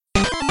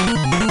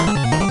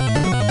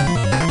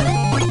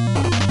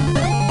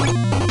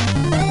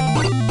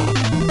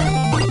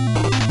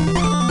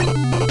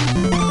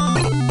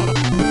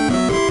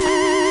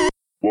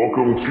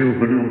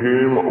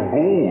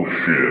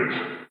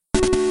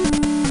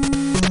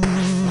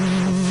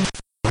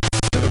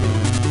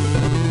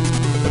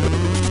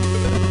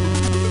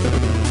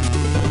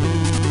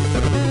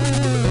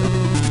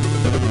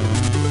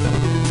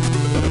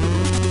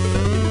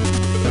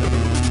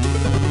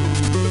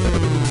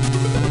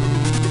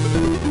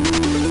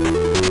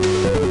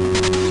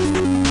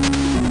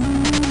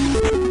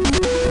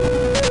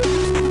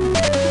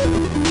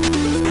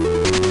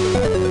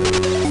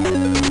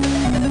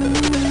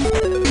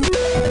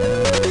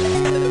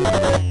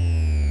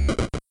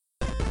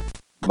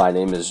My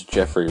name is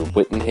Jeffrey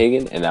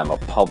Wittenhagen, and I'm a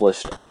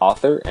published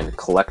author and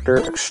collector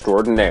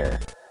extraordinaire.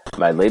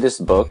 My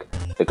latest book,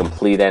 The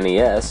Complete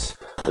NES,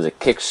 was a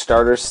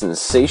Kickstarter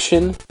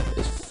sensation,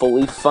 is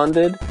fully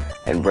funded,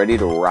 and ready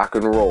to rock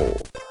and roll.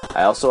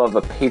 I also have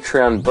a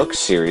Patreon book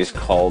series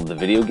called The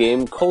Video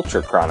Game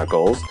Culture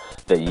Chronicles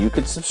that you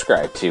could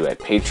subscribe to at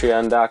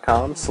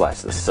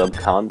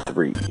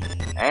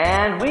patreon.com/thesubcon3.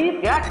 And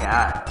we've got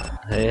Kyle.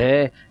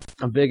 Hey,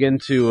 I'm big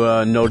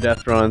into no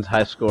death runs,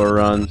 high score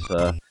runs,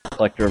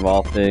 collector of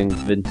all things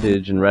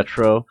vintage and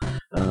retro,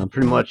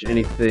 pretty much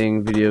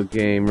anything video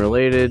game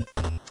related.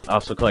 I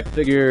also collect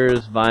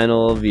figures,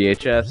 vinyl,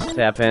 VHS,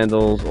 tap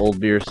handles, old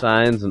beer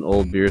signs, and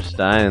old beer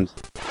steins.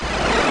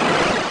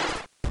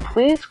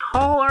 Please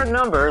call our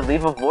number,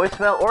 leave a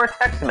voicemail or a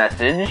text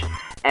message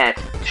at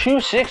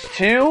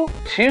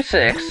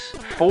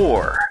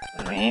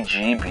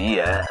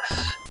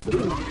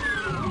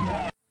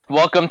 262-264-VGBS.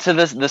 Welcome to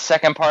the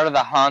second part of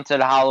the Haunted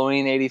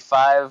Halloween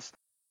 85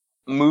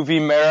 movie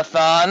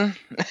marathon.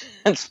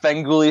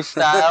 Spenguli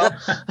style.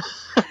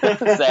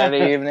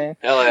 Saturday evening.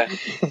 LA.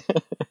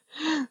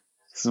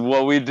 This is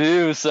what we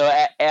do. So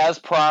as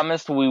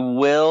promised, we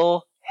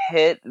will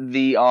hit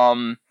the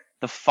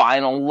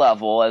final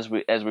level as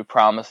we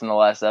promised in the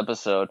last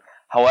episode.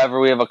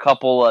 However, we have a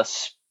couple of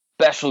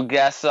special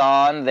guests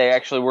on. They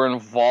actually were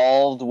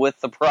involved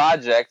with the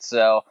project,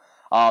 so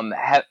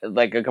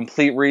like a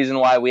complete reason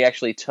why we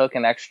actually took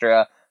an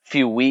extra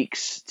few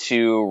weeks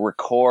to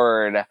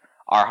record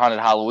our Haunted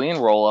Halloween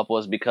roll-up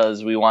was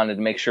because we wanted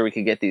to make sure we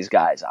could get these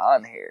guys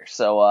on here.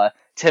 So,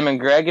 Tim and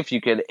Greg, if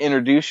you could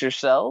introduce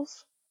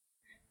yourselves.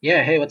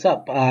 Yeah, hey, what's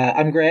up?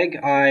 I'm Greg.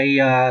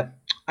 I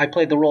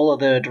played the role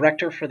of the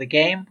director for the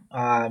game.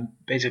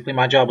 Basically,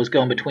 my job was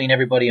going between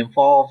everybody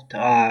involved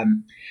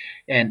and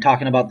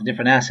talking about the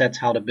different assets,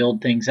 how to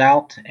build things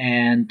out,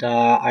 and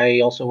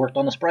I also worked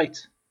on the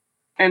sprites.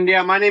 And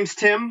yeah, my name's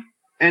Tim,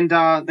 and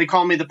they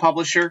call me the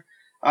publisher.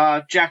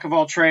 Jack of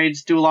all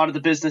trades, do a lot of the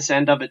business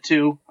end of it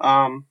too.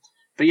 But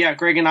yeah,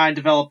 Greg and I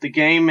develop the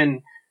game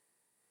and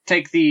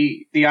take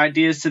the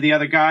ideas to the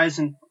other guys,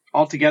 and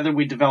all together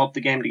we develop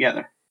the game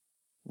together.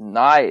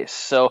 Nice.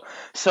 So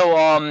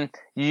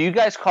you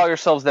guys call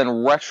yourselves then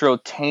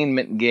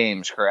Retrotainment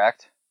Games,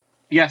 correct?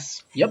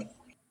 Yes. Yep.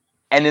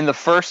 And in the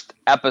first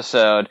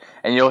episode,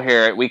 and you'll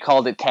hear it, we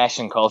called it Cash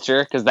and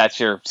Culture because that's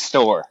your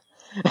store.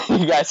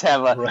 You guys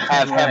have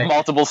have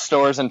multiple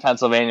stores in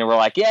Pennsylvania. We're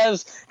like, yeah,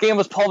 this game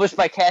was published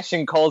by Cash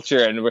and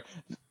Culture, and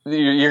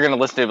you're gonna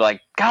listen to it and be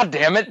like, God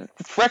damn it,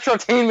 it's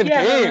Retrotainment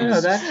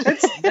Games. No,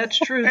 that's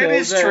true. It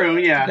is true,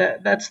 yeah.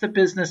 That's the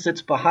business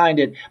that's behind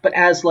it. But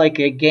as like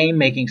a game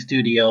making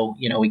studio,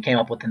 we came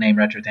up with the name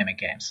Retrotainment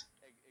Games,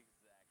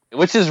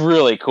 which is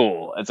really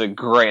cool. It's a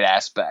great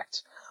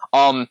aspect.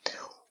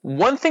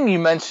 One thing you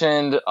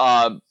mentioned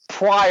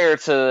prior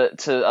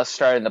to us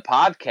starting the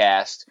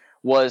podcast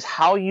was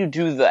how you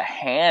do the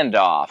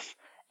handoff.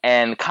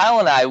 And Kyle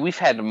and I, we've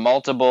had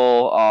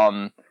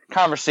multiple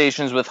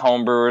conversations with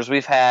homebrewers.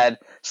 We've had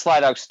Sly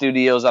Dog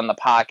Studios on the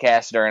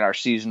podcast during our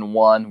season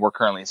 1. We're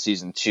currently in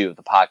season 2 of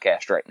the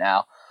podcast right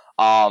now.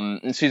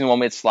 In season 1,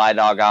 we had Sly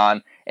Dog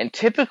on. And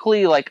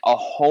typically, like a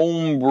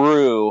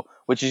homebrew,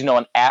 which is,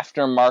 an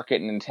aftermarket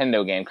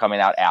Nintendo game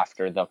coming out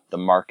after the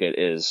market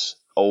is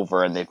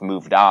over and they've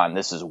moved on.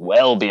 This is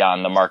well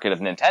beyond the market of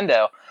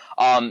Nintendo.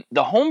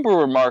 The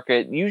homebrewer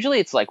market, usually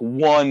it's like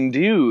one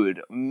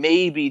dude,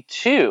 maybe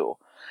two.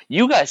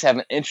 You guys have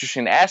an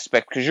interesting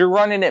aspect because you're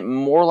running it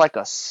more like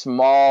a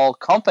small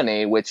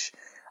company, which,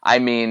 I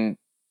mean,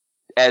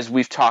 as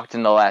we've talked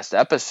in the last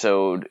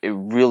episode, it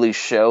really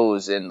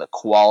shows in the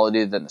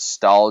quality, the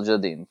nostalgia,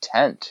 the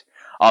intent.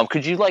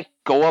 Could you,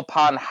 go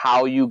upon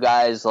how you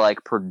guys,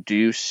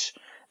 produce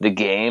the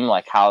game,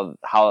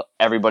 how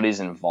everybody's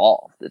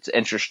involved? It's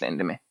interesting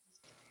to me.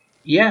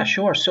 Yeah,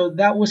 sure. So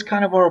that was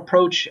kind of our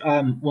approach.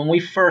 When we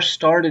first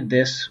started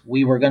this,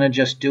 we were going to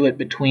just do it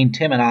between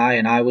Tim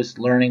and I was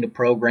learning to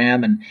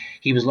program, and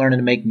he was learning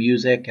to make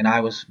music, and I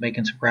was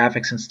making some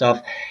graphics and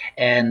stuff.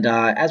 And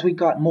as we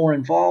got more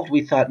involved,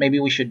 we thought maybe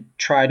we should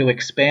try to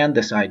expand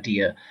this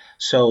idea.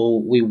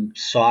 So we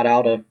sought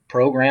out a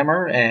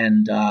programmer,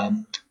 and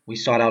we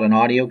sought out an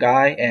audio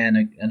guy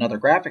and another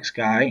graphics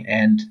guy,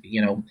 and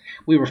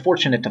we were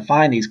fortunate to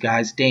find these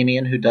guys.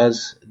 Damien, who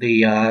does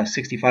the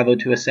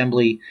 6502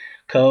 assembly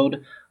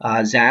code,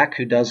 Zach,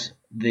 who does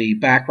the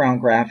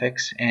background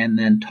graphics, and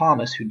then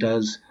Thomas, who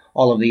does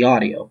all of the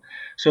audio.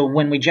 So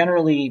when we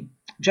generally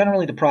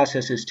the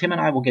process is Tim and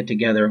I will get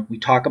together. We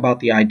talk about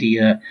the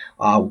idea.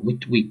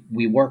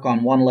 We work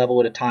on one level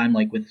at a time,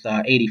 like with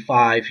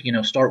 85.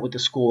 Start with the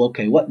school.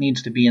 Okay, what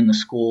needs to be in the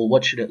school?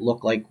 What should it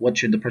look like? What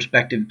should the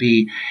perspective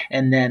be?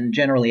 And then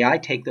generally I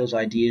take those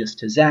ideas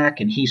to Zach,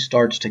 and he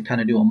starts to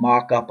kind of do a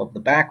mock-up of the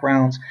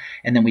backgrounds,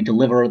 and then we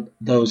deliver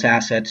those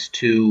assets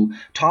to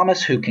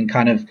Thomas, who can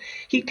kind of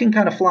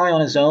fly on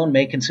his own,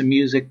 making some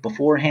music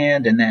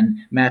beforehand, and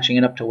then matching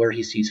it up to where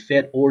he sees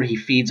fit, or he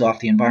feeds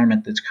off the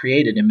environment that's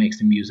created and makes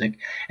the music.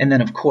 And then,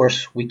 of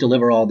course, we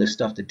deliver all this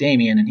stuff to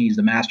Damien, and he's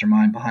the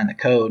mastermind behind the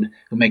code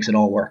who makes it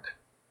all work.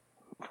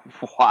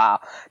 Wow.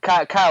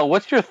 Kyle,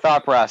 what's your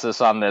thought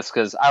process on this?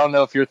 Because I don't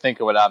know if you're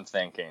thinking what I'm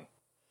thinking.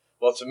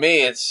 Well, to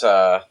me, it's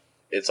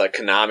like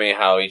Konami,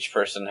 how each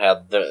person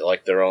had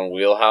their own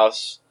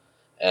wheelhouse,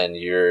 and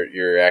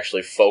you're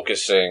actually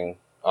focusing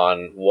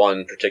on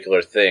one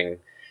particular thing,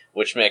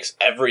 which makes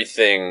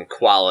everything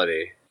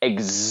quality.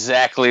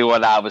 Exactly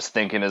what I was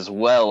thinking as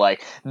well.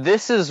 Like,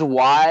 this is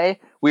why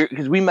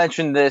because we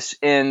mentioned this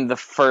in the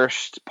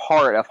first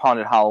part of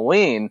Haunted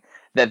Halloween,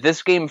 that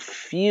this game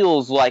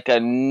feels like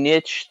a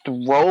niche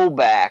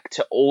throwback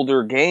to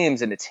older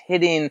games, and it's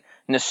hitting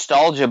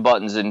nostalgia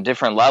buttons in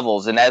different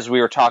levels. And as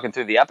we were talking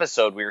through the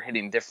episode, we were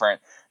hitting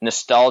different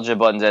nostalgia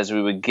buttons as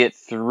we would get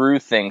through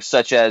things,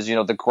 such as,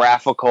 the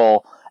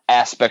graphical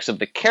aspects of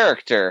the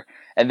character,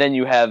 and then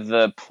you have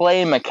the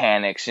play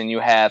mechanics, and you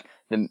have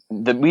we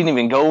didn't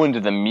even go into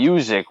the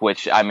music,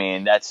 which, I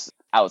mean, that's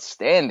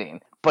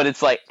outstanding. But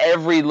it's like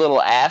every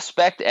little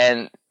aspect,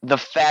 and the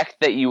fact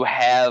that you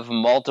have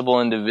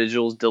multiple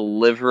individuals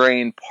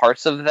delivering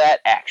parts of that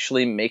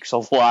actually makes a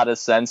lot of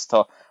sense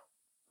to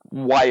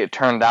why it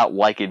turned out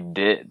like it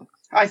did.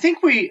 I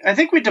think we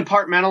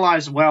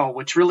departmentalize well,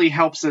 which really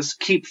helps us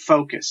keep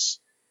focus.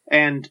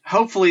 And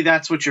hopefully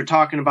that's what you're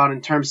talking about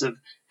in terms of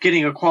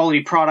getting a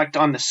quality product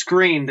on the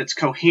screen that's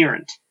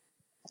coherent.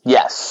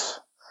 Yes.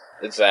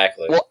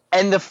 Exactly. Well,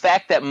 and the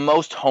fact that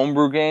most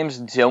homebrew games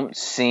don't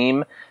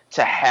seem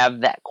to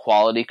have that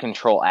quality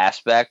control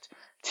aspect.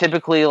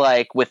 Typically,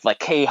 like with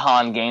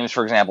K-Han Games,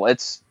 for example,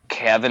 it's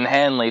Kevin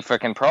Hanley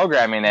freaking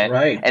programming it.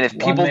 Right. And if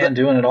people one man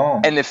doing it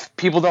all. And if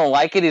people don't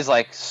like it, he's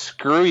like,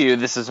 screw you,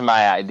 this is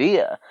my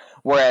idea.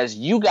 Whereas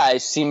you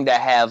guys seem to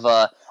have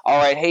all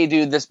right, hey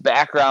dude, this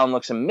background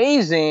looks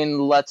amazing,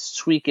 let's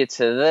tweak it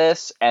to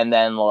this, and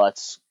then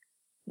let's,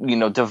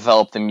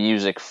 develop the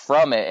music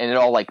from it, and it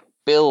all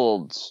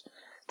builds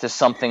to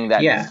something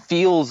that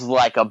feels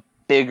like a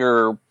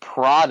bigger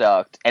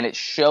product, and it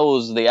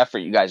shows the effort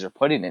you guys are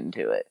putting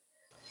into it.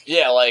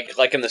 Yeah,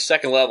 like in the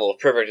second level, a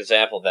perfect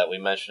example that we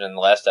mentioned in the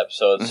last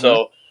episode. Mm-hmm.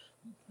 So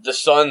the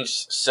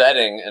sun's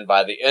setting, and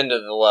by the end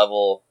of the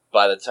level,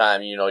 by the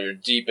time you're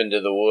deep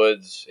into the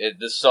woods,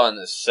 the sun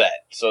is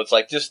set. So it's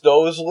just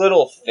those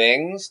little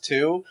things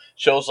too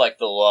shows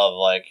the love.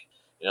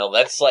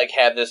 Let's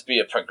have this be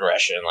a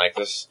progression.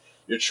 This,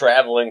 you're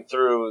traveling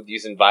through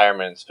these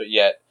environments, but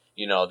yet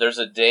there's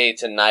a day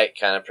to night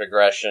kind of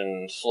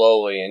progression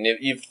slowly, and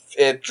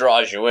it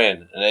draws you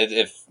in, and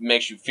it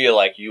makes you feel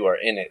like you are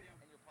in it.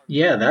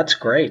 Yeah, that's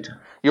great.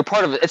 You're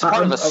part of it. It's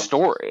part of a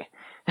story.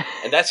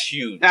 And that's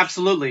huge.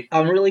 Absolutely.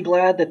 I'm really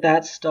glad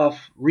that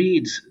stuff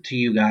reads to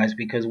you guys,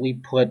 because we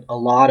put a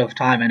lot of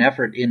time and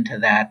effort into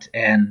that.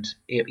 And,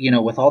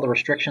 with all the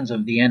restrictions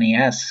of the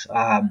NES,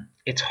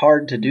 it's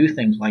hard to do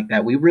things like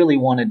that. We really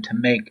wanted to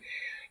make,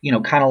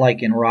 kind of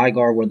like in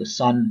Rygar where the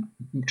sun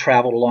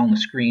traveled along the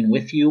screen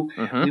with you.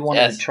 Mm-hmm. We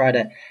wanted to try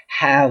to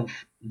have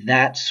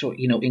that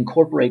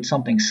incorporate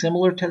something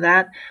similar to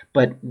that,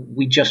 but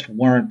we just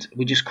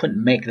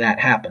couldn't make that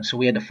happen. So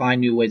we had to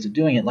find new ways of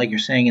doing it, like you're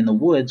saying in the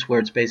woods, where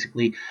it's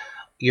basically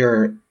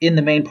you're in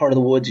the main part of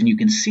the woods and you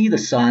can see the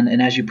sun,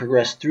 and as you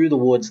progress through the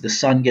woods, the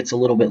sun gets a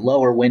little bit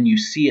lower when you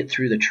see it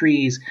through the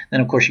trees. Then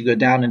of course you go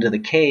down into the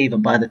cave,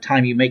 and by the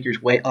time you make your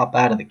way up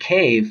out of the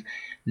cave,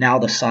 now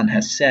the sun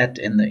has set,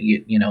 and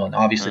and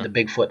obviously the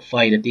Bigfoot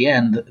fight at the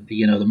end,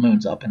 the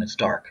moon's up and it's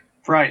dark.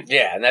 Right.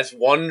 Yeah, and that's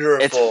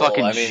wonderful. It's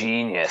fucking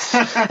genius.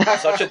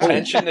 Such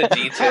attention to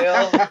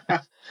detail.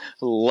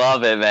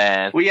 Love it,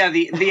 man. Well, yeah,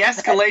 the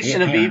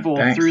escalation of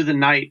evil through the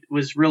night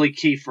was really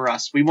key for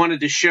us. We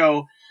wanted to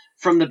show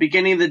from the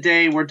beginning of the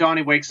day where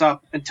Donnie wakes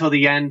up until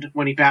the end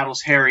when he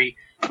battles Harry.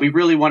 We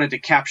really wanted to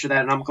capture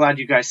that, and I'm glad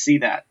you guys see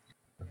that.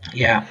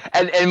 Yeah.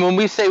 And when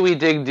we say we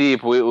dig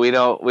deep, we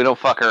don't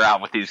fuck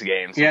around with these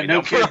games. Yeah,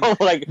 no kidding.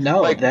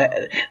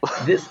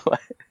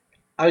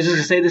 I was just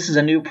going to say, this is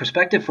a new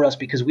perspective for us,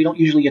 because we don't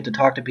usually get to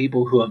talk to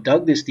people who have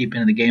dug this deep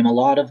into the game. A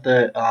lot of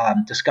the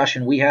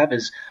discussion we have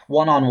is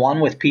one-on-one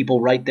with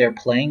people right there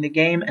playing the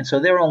game, and so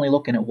they're only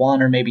looking at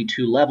one or maybe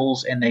two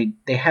levels, and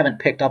they haven't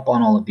picked up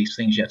on all of these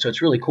things yet. So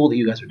it's really cool that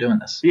you guys are doing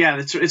this. Yeah,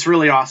 it's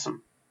really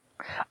awesome.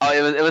 Oh,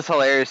 it was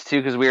hilarious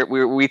too, because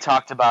we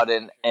talked about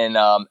it in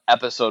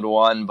episode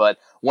 1, but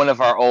one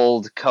of our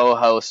old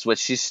co-hosts, which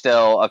she's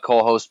still a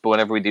co-host, but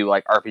whenever we do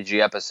RPG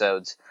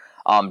episodes,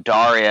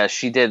 Daria,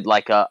 she did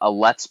a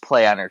let's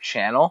play on her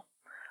channel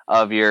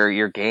of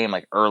your game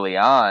early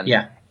on.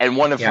 Yeah. And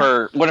one of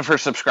her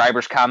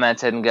subscribers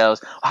commented and goes,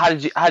 How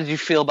did you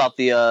feel about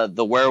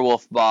the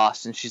werewolf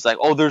boss? And she's like,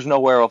 oh, there's no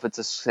werewolf, it's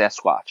a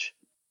Sasquatch.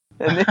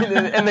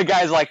 And the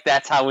guy's like,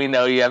 that's how we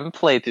know you haven't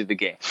played through the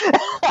game.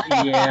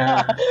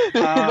 Yeah.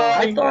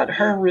 I thought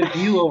her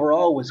review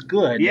overall was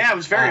good. Yeah, it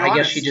was very honest. I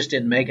guess she just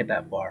didn't make it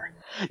that far.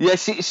 Yeah,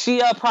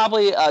 she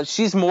probably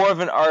she's more of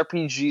an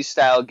RPG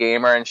style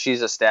gamer, and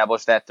she's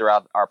established that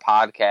throughout our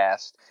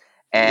podcast.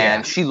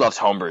 And she loves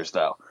homebrews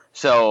though.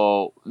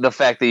 So the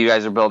fact that you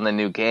guys are building a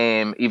new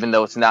game, even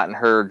though it's not in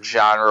her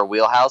genre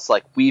wheelhouse,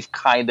 we've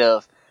kind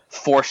of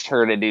forced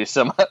her to do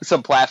some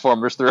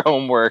platformers through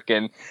homework,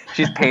 and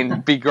she's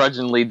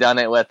begrudgingly done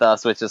it with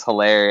us, which is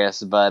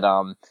hilarious. But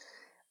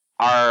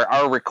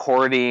our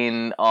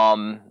recording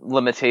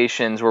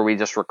limitations where we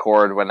just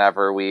record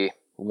whenever we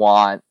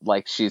want.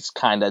 Like, she's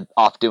kind of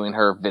off doing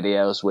her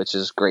videos, which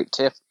is great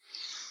too.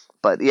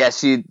 But yeah,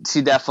 she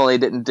definitely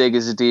didn't dig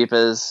as deep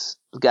as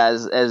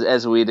guys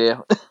as we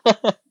do.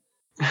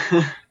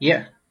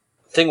 Yeah.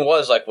 Thing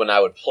was, like, when I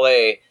would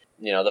play,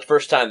 the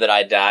first time that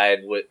I died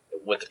with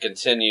the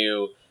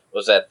continue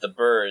was at the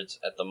Birds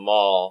at the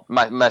mall.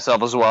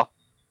 Myself as well.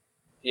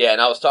 Yeah, and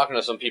I was talking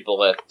to some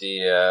people at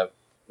the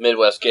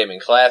Midwest Gaming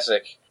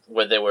Classic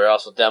where they were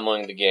also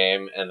demoing the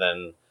game, and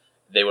then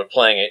they were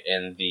playing it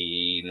in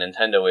the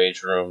Nintendo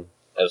Age room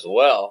as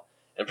well.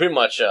 And pretty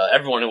much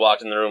everyone who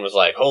walked in the room was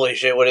like, "Holy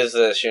shit, what is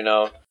this?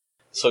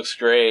 This looks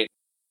great."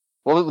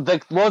 What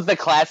was the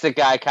classic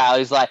guy, Kyle?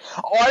 He's like,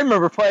 "Oh, I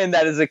remember playing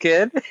that as a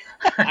kid."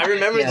 I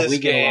remember Yeah, this we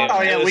get a game. lot of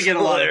that. Oh, yeah, we get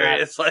a lot of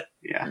that. It's like,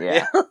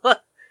 Yeah.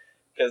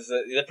 because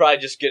they're probably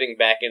just getting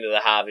back into the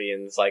hobby,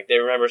 and it's like they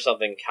remember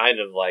something kind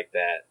of like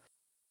that.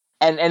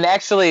 And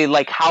actually,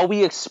 like, how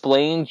we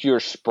explained your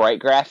sprite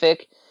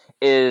graphic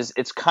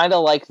it's kind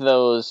of like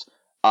those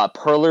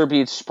Perler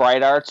Bead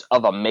sprite arts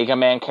of a Mega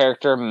Man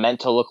character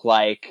meant to look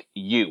like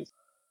you.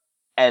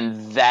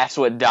 And that's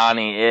what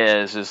Donnie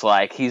is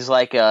like, he's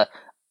like a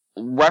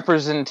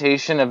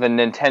representation of a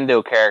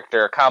Nintendo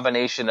character, a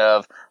combination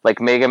of, like,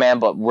 Mega Man,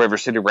 but River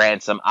City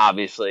Ransom,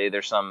 obviously.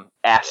 There's some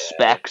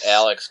aspects. Yeah,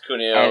 Alex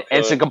Cuneo. And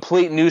it's a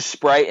complete new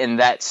sprite in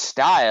that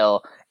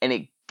style, and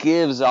it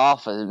gives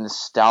off a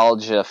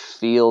nostalgia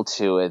feel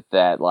to it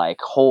that, like,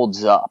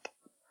 holds up,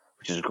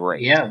 which is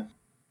great. Yeah.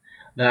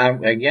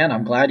 Again,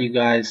 I'm glad you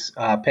guys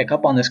pick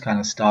up on this kind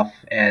of stuff.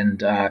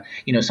 And,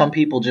 some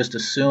people just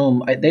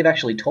assume, they've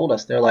actually told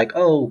us, they're like,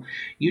 "Oh,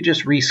 you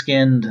just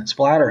reskinned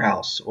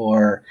Splatterhouse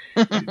or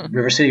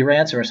River City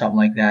Ransom or something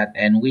like that."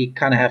 And we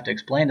kind of have to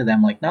explain to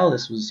them, like, no,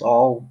 this was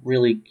all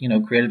really,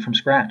 created from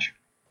scratch.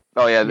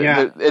 Oh, yeah.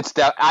 Yeah. It's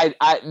that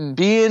I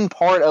being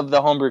part of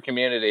the homebrew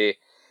community,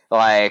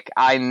 like,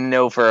 I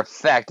know for a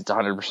fact it's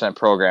 100%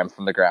 programmed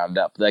from the ground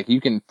up. Like,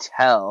 you can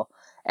tell.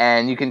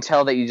 And you can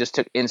tell that you just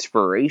took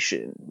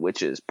inspiration,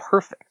 which is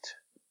perfect.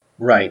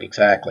 Right,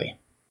 exactly.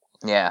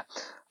 Yeah.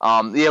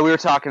 We were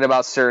talking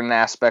about certain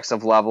aspects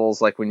of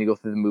levels, like when you go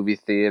through the movie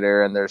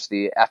theater and there's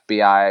the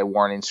FBI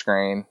warning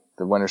screen,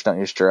 the winners don't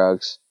use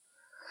drugs.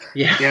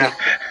 Yeah.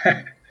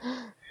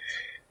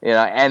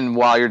 And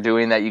while you're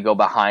doing that, you go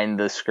behind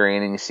the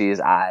screen and you see his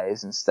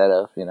eyes instead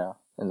of, in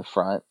the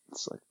front.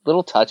 It's like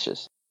little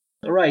touches.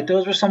 Right.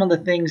 Those were some of the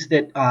things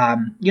that,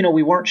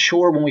 we weren't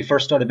sure when we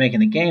first started making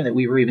the game that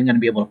we were even going to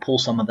be able to pull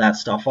some of that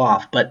stuff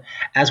off. But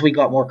as we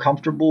got more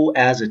comfortable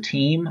as a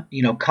team,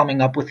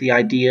 coming up with the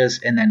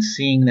ideas and then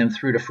seeing them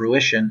through to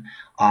fruition,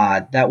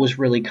 that was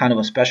really kind of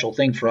a special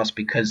thing for us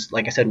because,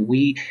 like I said,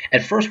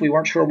 at first we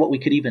weren't sure what we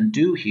could even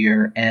do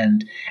here.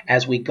 And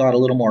as we got a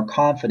little more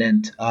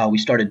confident, we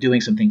started doing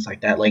some things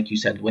like that, like you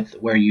said, with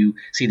where you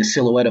see the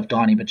silhouette of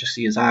Donnie, but just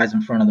see his eyes in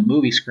front of the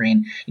movie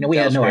screen. We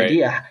had no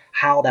idea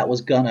how that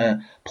was going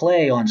to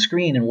play on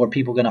screen and were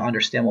people going to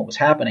understand what was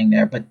happening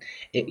there. But,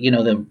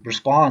 the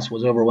response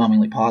was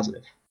overwhelmingly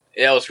positive.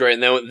 Yeah, it was great.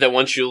 And then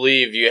once you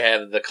leave, you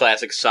have the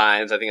classic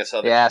signs. I think I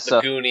saw the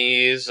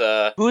Goonies.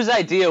 Whose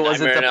idea was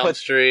Nightmare it on to Elm put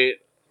Street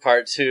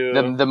Part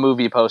 2? the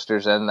movie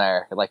posters in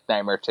there, like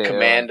Nightmare 2?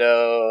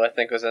 Commando, I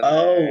think, was in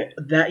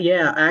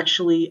there.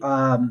 Actually,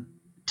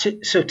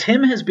 so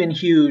Tim has been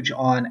huge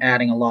on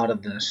adding a lot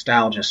of the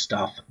nostalgia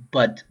stuff,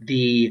 but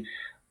the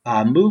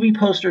movie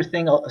poster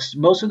thing,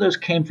 most of those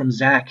came from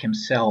Zach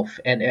himself,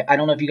 and I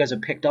don't know if you guys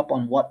have picked up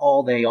on what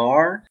all they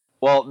are.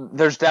 Well,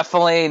 there's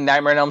definitely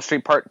Nightmare on Elm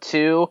Street Part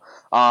 2.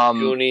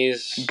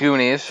 Goonies.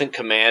 I think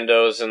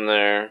Commando's in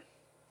there.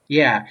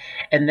 Yeah,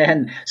 and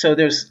then, so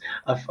there's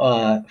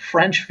a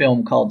French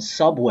film called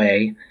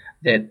Subway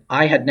that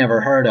I had never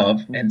heard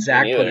of, and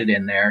Zach put it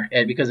in there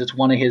because it's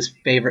one of his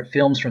favorite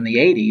films from the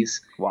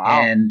 80s.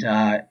 Wow. And,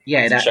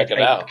 check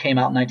it out. It came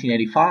out in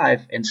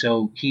 1985, and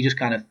so he just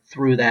kind of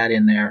threw that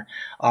in there.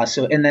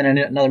 And then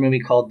another movie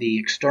called The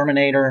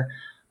Exterminator,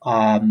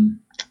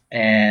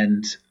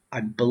 and I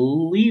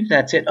believe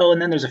that's it. Oh,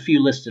 and then there's a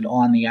few listed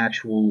on the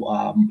actual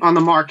on the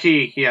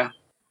marquee, yeah,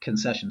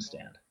 concession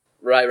stand.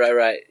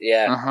 Right.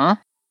 Yeah. Uh-huh.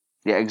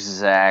 Yeah,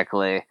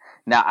 exactly.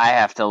 Now I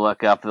have to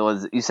look up.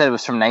 You said it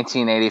was from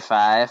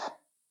 1985?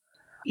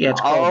 Yeah,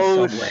 it's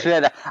called Subway.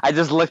 Shit. I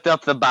just looked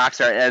up the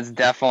box art. It's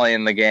definitely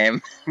in the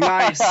game.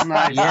 Nice.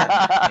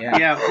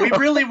 Yeah, we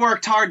really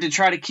worked hard to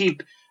try to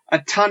keep a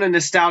ton of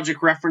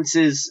nostalgic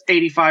references,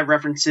 85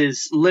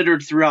 references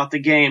littered throughout the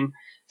game.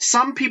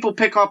 Some people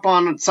pick up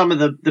on some of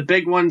the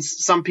big ones.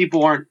 Some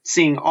people aren't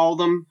seeing all of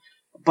them.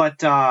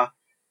 But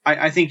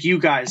I think you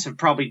guys have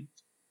probably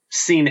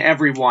seen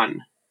every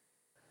one.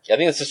 I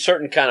think it's a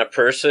certain kind of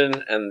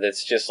person, and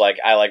it's just like,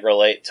 I like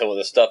relate to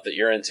the stuff that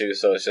you're into,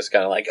 so it's just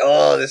kind of like,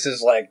 oh, this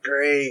is like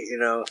great,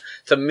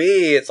 To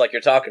me, it's like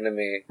you're talking to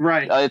me.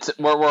 Right.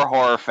 We're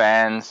horror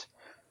fans.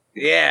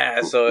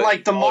 Yeah, so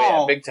Like the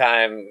mall. big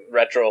time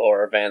retro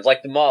horror fans,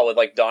 like the mall with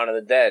like Dawn of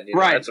the Dead. You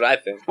know, Right. That's what I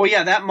think. Well,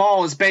 yeah, that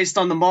mall is based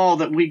on the mall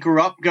that we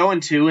grew up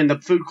going to in the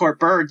food court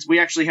Birds. We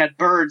actually had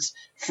birds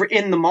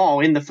in the mall,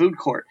 in the food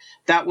court.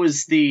 That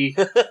was the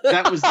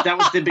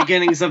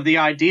beginnings of the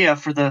idea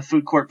for the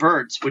food court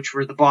Birds, which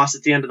were the boss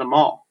at the end of the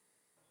mall.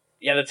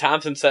 Yeah, the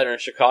Thompson Center in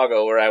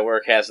Chicago, where I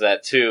work, has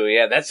that too.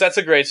 Yeah, that's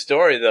a great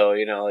story, though.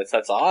 You know,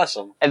 that's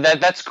awesome. And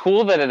that's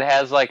cool that it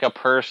has like a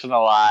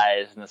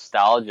personalized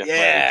nostalgia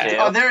Yeah. flavor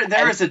too. Oh,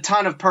 there is a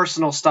ton of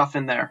personal stuff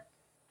in there.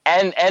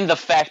 And the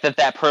fact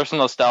that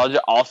personal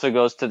nostalgia also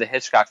goes to the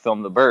Hitchcock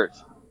film The Birds.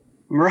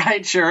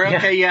 Right, sure.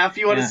 Okay, yeah, if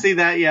you want to see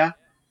that, yeah.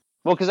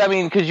 Well,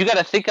 because you got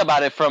to think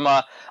about it from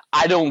a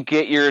I don't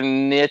get your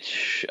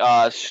niche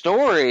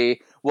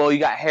story. Well, you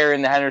got Harry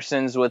and the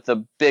Hendersons with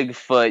the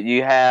Bigfoot.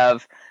 You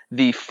have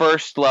the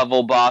first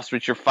level boss,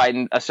 which you're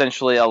fighting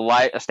essentially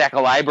a stack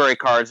of library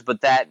cards,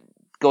 but that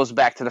goes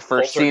back to the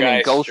first scene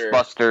in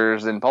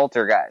Ghostbusters and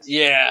Poltergeist.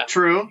 Yeah.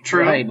 True.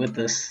 Right, with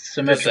the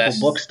symmetrical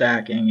book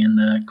stacking and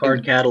the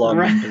card catalog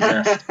being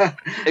possessed.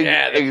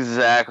 Yeah,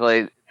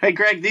 exactly. Hey,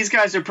 Greg, these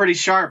guys are pretty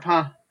sharp,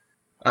 huh?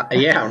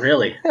 Yeah,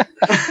 really.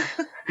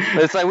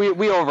 It's like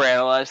we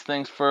overanalyze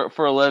things for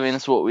a living.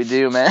 It's what we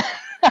do, man.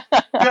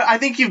 I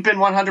think you've been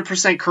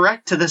 100%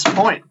 correct to this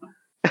point.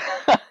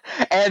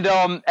 And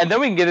then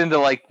we can get into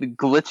like the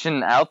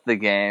glitching out the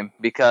game,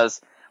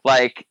 because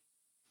like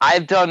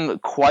I've done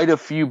quite a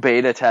few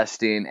beta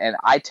testing and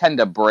I tend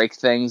to break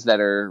things that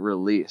are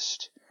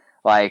released.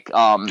 Like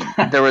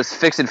there was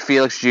Fix It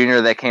Felix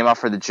Jr. that came out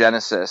for the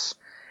Genesis,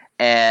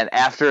 and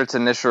after its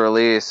initial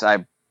release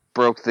I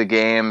broke the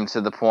game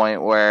to the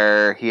point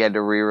where he had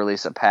to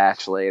re-release a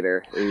patch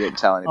later. He didn't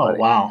tell anybody.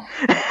 Oh, wow.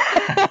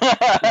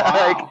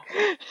 Wow.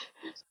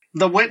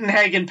 The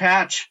Wittenhagen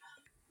patch.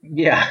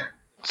 Yeah.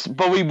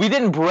 But we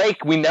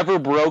never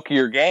broke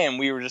your game.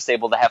 We were just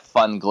able to have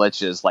fun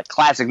glitches, like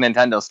classic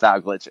Nintendo style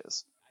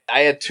glitches. I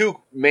had two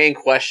main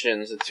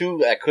questions, the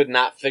two I could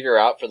not figure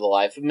out for the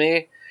life of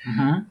me.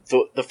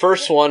 Mm-hmm. The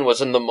first one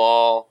was in the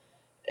mall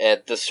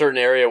at the certain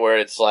area where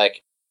it's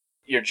like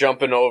you're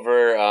jumping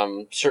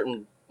over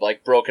certain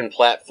like broken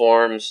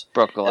platforms,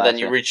 and then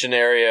you reach an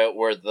area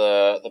where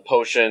the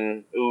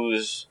potion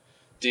ooze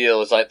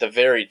deal is like the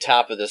very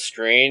top of the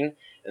screen,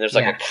 and there's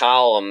like a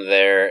column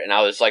there, and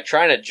I was like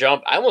trying to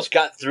jump. I almost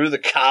got through the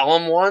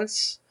column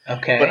once,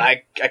 Okay. but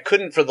I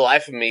couldn't for the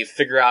life of me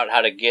figure out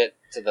how to get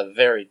to the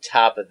very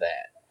top of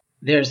that.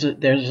 There's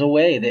a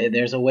way.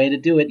 There's a way to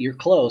do it. You're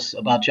close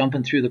about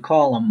jumping through the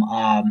column.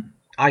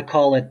 I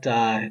call it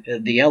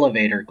the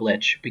elevator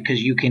glitch,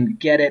 because you can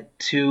get it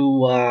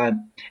to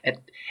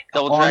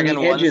on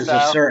the edges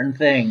of certain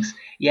things.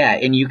 Yeah,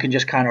 and you can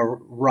just kind of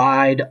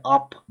ride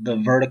up the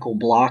vertical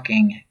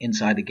blocking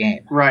inside the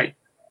game. Right.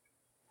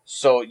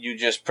 So you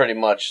just pretty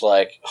much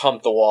like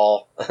hump the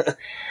wall.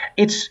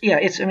 It's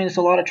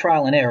a lot of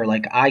trial and error.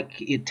 Like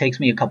it takes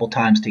me a couple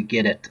times to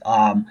get it.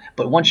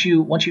 But once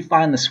you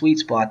find the sweet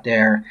spot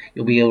there,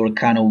 you'll be able to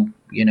kind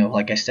of,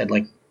 like I said,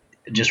 like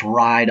just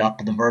ride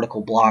up the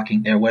vertical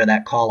blocking there where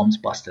that column's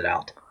busted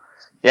out.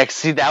 Yeah,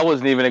 see, that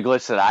wasn't even a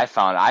glitch that I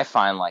found. I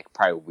find like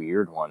probably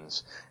weird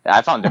ones.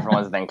 I found different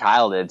ones than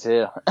Kyle did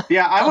too.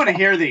 Yeah, I want to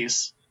hear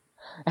these.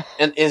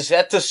 And is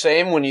that the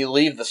same when you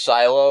leave the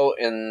silo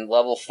in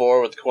level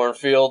 4 with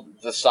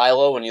Cornfield? The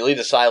silo, when you leave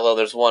the silo,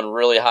 there's one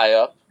really high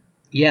up?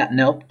 Yeah,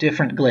 nope,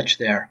 different glitch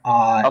there.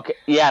 Okay,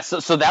 yeah,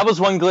 so that was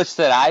one glitch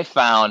that I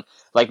found.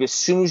 Like, as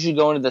soon as you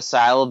go into the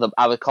silo,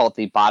 I would call it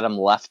the bottom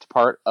left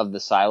part of the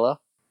silo.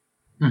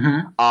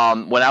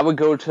 Mm-hmm. When I would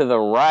go to the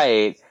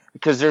right,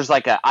 because there's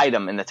like an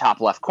item in the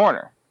top left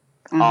corner.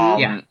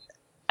 Mm-hmm.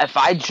 If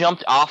I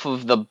jumped off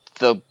of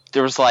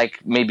there was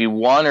like maybe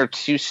 1 or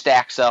 2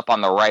 stacks up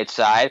on the right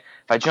side.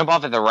 If I jump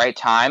off at the right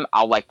time,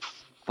 I'll like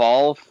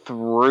fall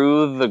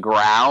through the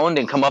ground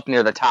and come up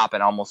near the top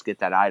and almost get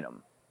that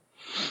item.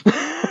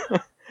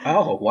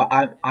 Oh, well,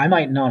 I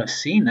might not have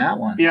seen that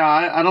one. Yeah,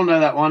 I don't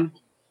know that one.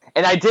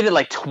 And I did it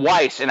like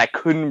twice, and I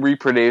couldn't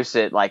reproduce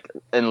it like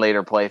in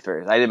later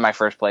playthroughs. I did my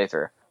first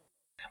playthrough.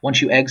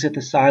 Once you exit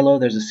the silo,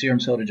 there's a serum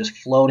soda just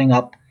floating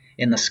up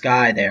in the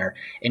sky there,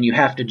 and you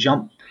have to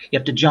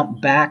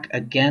jump back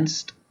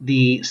against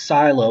the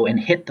silo and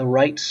hit the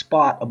right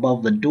spot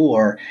above the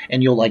door,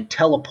 and you'll like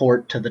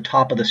teleport to the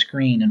top of the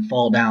screen and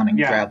fall down and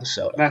grab the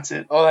soda. That's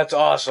it. Oh, that's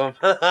awesome.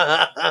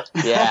 Yeah.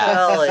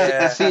 Hell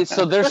yeah. See,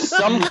 so there's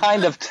some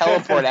kind of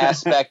teleport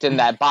aspect in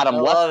that bottom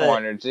left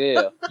corner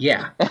too.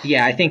 Yeah,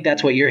 I think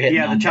that's what you're hitting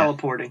on. Yeah, the Jeff.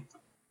 teleporting.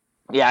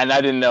 Yeah, and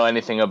I didn't know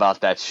anything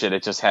about that shit.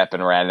 It just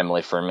happened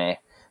randomly for me.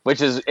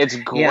 It's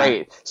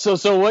great. Yeah.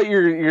 So what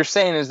you're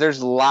saying is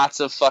there's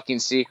lots of fucking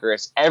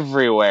secrets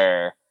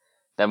everywhere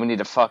that we need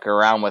to fuck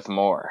around with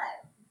more.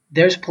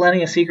 There's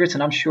plenty of secrets,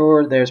 and I'm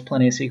sure there's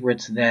plenty of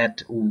secrets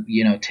that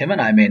Tim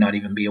and I may not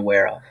even be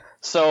aware of.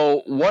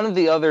 So one of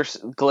the other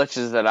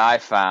glitches that I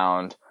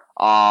found,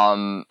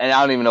 and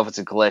I don't even know if it's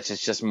a glitch,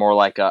 it's just more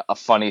like a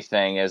funny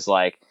thing, is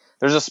like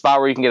there's a spot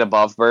where you can get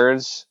above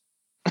birds,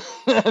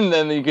 and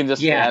then you can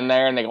just stand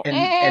there and they go,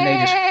 and they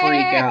just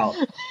freak out.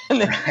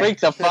 And they freak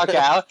the fuck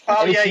out.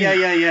 Oh, And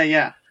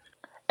yeah.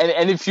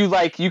 And if you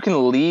you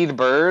can lead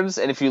birds,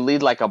 and if you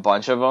lead a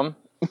bunch of them,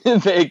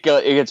 it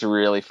gets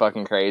really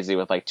fucking crazy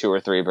with 2 or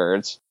 3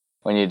 birds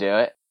when you do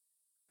it.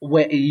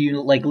 When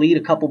you lead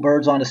a couple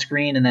birds on a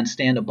screen and then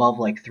stand above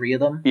 3 of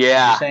them.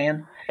 Yeah, you're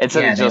saying?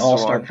 They all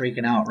start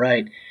freaking out,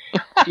 right?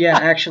 Yeah,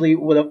 actually,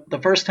 the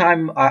first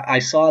time I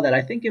saw that,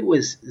 I think it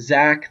was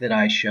Zach that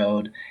I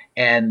showed,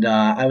 and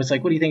I was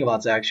like, "What do you think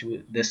about Zach? Should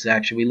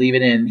we leave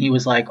it in?" He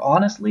was like,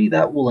 "Honestly,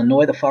 that will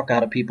annoy the fuck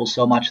out of people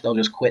so much they'll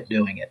just quit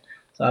doing it."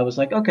 So I was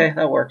like, "Okay,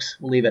 that works.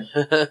 We'll leave it."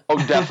 Oh,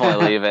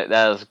 definitely leave it.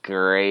 That was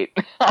great.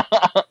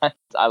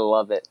 I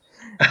love it.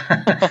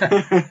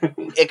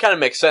 It kind of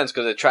makes sense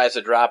because it tries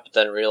to drop, but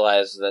then it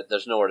realizes that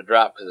there's nowhere to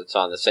drop because it's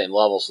on the same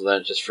level, so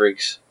then it just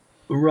freaks.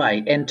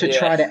 Right, and to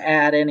try to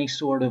add any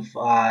sort of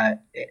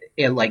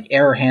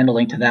error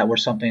handling to that,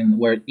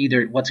 where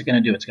either what's it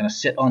going to do? It's going to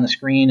sit on the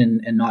screen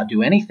and not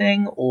do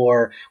anything,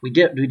 or we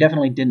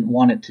definitely didn't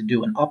want it to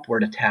do an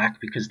upward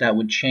attack because that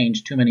would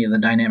change too many of the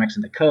dynamics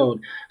in the code.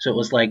 So it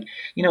was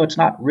it's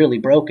not really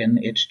broken;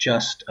 it's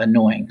just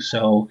annoying.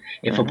 So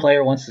if a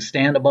player wants to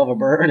stand above a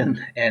bird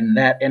and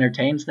that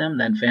entertains them,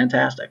 then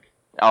fantastic.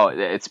 Oh,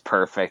 it's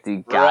perfect.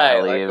 You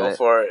gotta leave go it.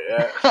 for it.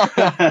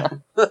 Yeah.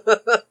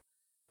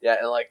 Yeah,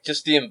 and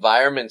just the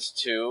environments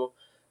too.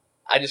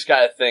 I just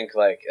gotta think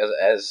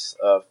as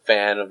a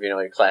fan of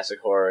your classic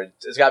horror,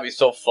 it's gotta be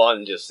so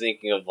fun just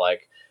thinking of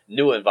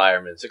new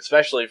environments,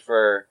 especially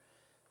for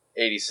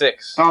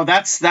 86. Oh,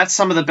 that's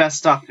some of the best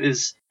stuff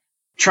is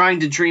trying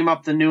to dream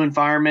up the new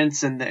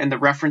environments and the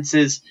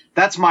references.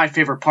 That's my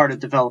favorite part of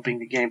developing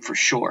the game for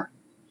sure.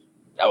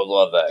 I would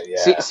love that.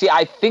 Yeah. See,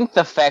 I think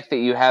the fact that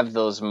you have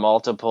those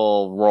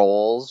multiple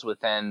roles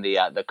within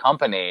the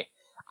company,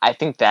 I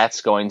think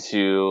that's going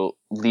to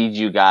lead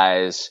you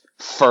guys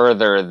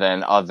further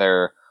than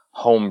other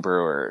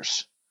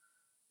homebrewers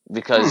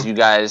because you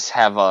guys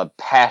have a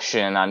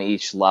passion on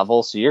each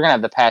level. So you're going to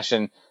have the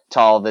passion to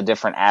all the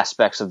different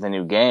aspects of the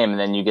new game, and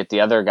then you get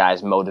the other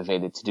guys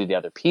motivated to do the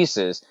other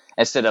pieces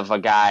instead of a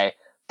guy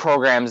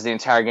programs the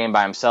entire game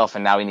by himself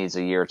and now he needs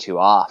a year or 2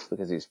 off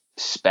because he's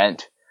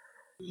spent.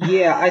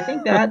 Yeah, I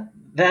think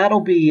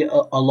that'll be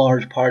a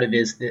large part of it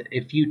is that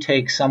if you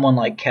take someone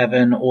like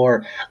Kevin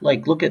or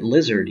look at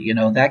Lizard,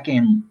 that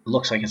game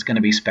looks like it's going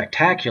to be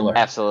spectacular.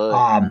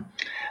 Absolutely.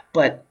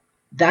 But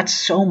that's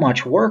so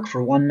much work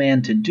for one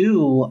man to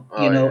do.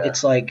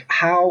 It's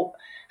how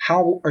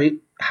are you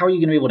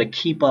going to be able to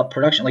keep up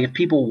production? If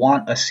people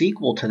want a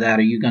sequel to that,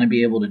 are you going to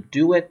be able to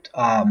do it?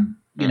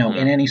 In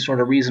any sort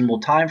of reasonable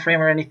time frame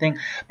or anything.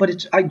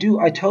 But I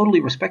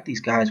totally respect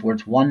these guys where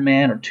it's one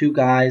man or 2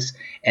 guys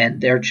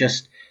and they're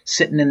just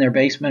sitting in their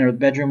basement or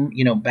bedroom,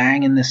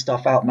 banging this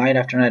stuff out night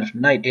after night after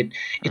night.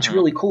 It's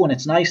really cool, and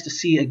it's nice to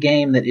see a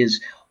game that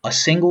is a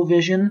single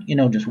vision,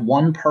 just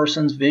one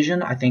person's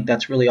vision. I think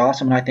that's really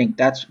awesome, and I think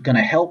that's going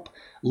to help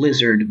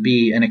Lizard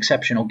be an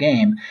exceptional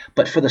game.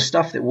 But for the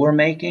stuff that we're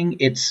making,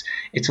 it's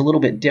a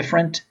little bit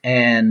different,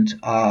 and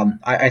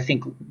I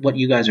think what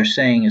you guys are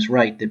saying is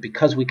right, that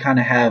because we kind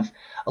of have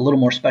a little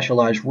more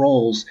specialized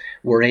roles,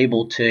 we're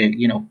able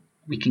to,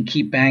 we can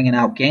keep banging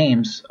out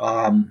games,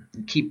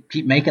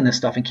 keep making this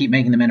stuff and keep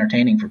making them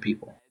entertaining for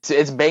people.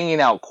 It's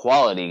banging out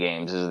quality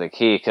games is the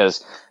key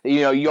because,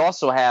 you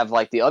also have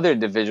the other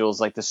individuals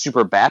the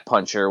Super Bat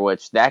Puncher,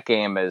 which that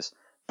game is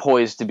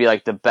poised to be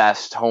the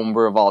best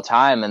homebrew of all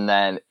time, and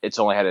then it's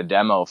only had a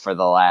demo for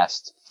the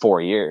last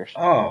 4 years.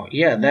 Oh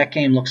yeah, that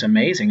game looks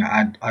amazing.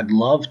 I'd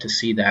love to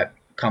see that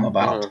come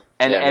about.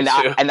 And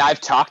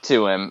I've talked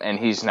to him, and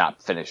he's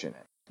not finishing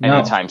it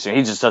anytime soon.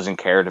 He just doesn't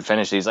care to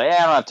finish it. He's like, I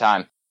don't have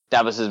time.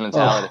 That was his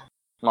mentality.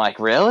 I'm like,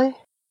 really?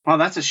 Oh,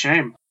 that's a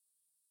shame.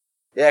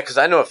 Yeah, because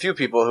I know a few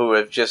people who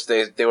have just,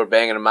 they were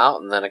banging them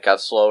out, and then it got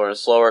slower and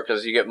slower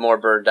because you get more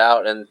burned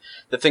out. And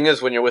the thing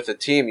is, when you're with a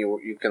team,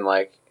 you can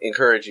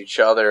encourage each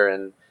other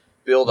and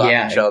build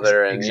off each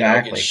other and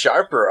get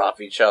sharper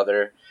off each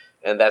other.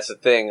 And that's the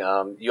thing.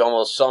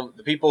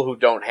 The people who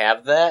don't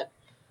have that,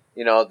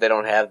 they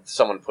don't have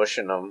someone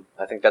pushing them.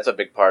 I think that's a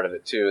big part of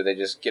it too. They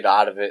just get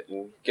out of it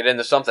and get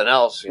into something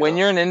else. When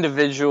you're an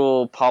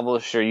individual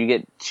publisher, you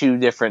get 2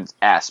 different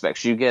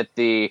aspects. You get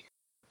the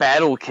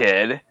Battle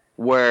Kid,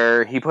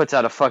 where he puts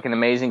out a fucking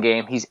amazing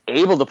game. He's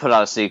able to put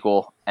out a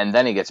sequel, and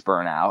then he gets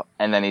burnt out,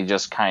 and then he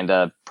just kind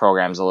of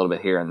programs a little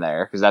bit here and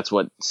there, because that's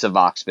what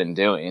Savok's been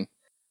doing.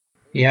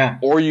 Yeah.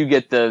 Or you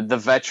get the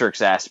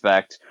Vectrix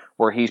aspect,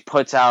 where he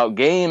puts out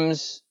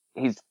games.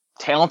 He's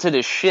talented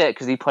as shit,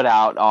 because he put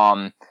out,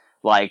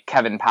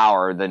 Kevin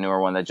Power, the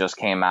newer one that just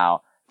came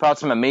out. Put out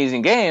some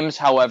amazing games,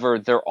 however,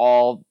 they're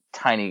all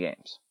tiny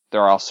games.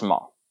 They're all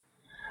small.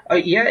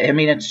 Yeah, I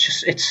mean,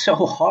 it's so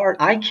hard.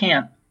 I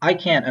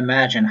can't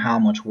imagine how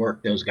much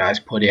work those guys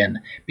put in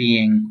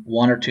being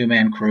 1 or 2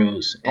 man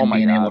crews and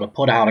being able to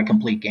put out a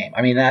complete game.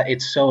 I mean,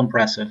 it's so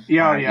impressive.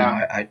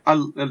 Yeah.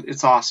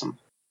 It's awesome.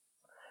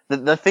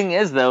 The thing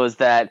is, though, is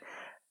that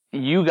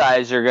you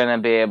guys are going to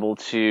be able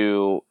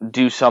to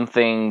do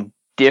something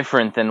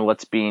different than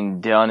what's being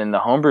done in the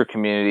homebrew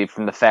community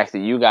from the fact that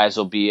you guys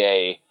will be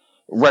a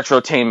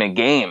Retrotainment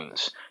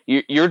Games.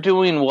 You're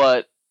doing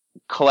what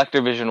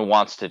Collector Vision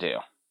wants to do.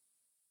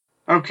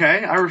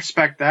 Okay, I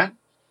respect that.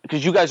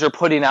 Because you guys are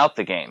putting out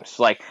the games.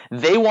 Like,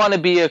 they want to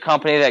be a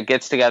company that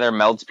gets together,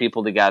 melds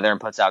people together, and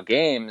puts out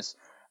games.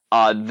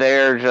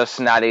 They're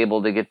just not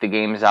able to get the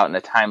games out in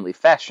a timely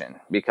fashion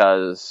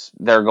because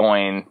they're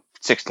going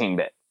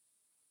 16-bit.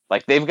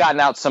 Like, they've gotten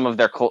out some of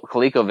their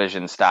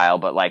ColecoVision style,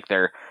 but like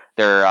their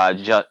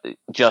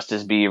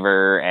Justice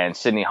Beaver and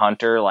Sydney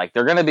Hunter, like,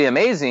 they're going to be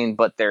amazing,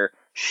 but they're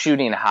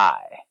shooting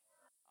high.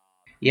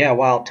 Yeah,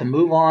 well, to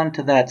move on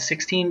to that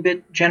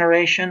 16-bit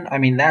generation, I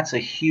mean, that's a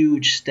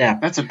huge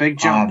step. That's a big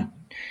jump.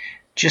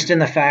 Just in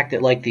the fact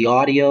that, like, the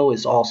audio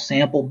is all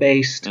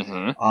sample-based,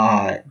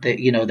 that,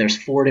 you know, there's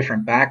 4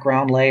 different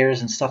background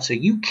layers and stuff, so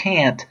you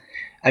can't,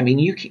 I mean,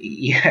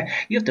 you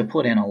have to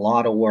put in a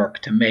lot of work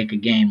to make a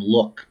game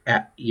look,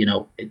 you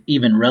know,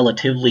 even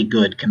relatively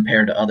good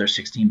compared to other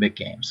 16-bit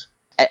games.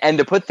 And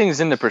to put things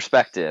into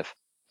perspective,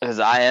 because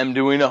I am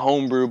doing a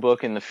homebrew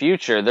book in the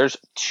future, there's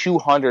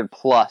 200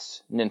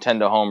 plus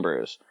Nintendo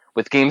homebrews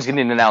with games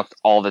getting announced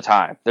all the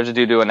time. There's a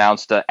dude who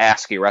announced an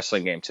ASCII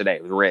wrestling game today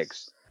with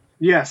Riggs.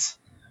 Yes.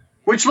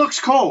 Which looks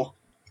cool.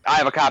 I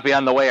have a copy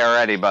on the way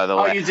already, by the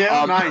way. Oh, you do?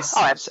 Nice.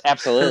 Oh,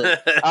 absolutely.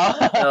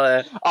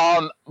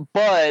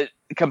 But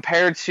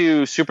compared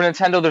to Super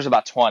Nintendo, there's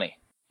about 20.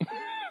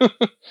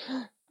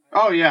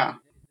 Oh, yeah.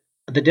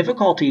 The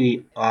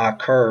difficulty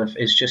curve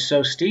is just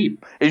so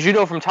steep. As you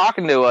know from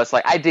talking to us,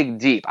 like, I dig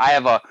deep. I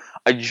have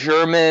a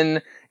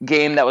German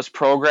game that was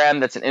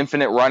programmed that's an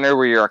infinite runner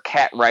where you're a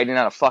cat riding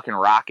on a fucking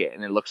rocket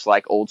and it looks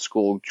like old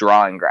school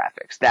drawing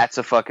graphics. That's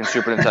a fucking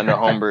Super Nintendo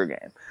homebrew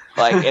game.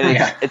 Like,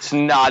 it's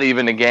not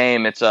even a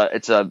game. It's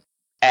a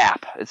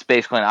app. It's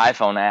basically an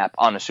iPhone app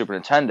on a Super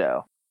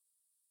Nintendo.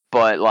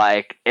 But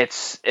like,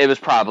 it was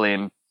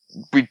probably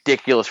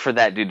ridiculous for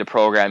that dude to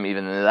program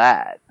even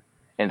that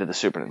into the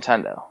Super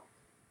Nintendo.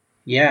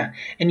 Yeah,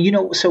 and you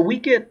know, so we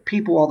get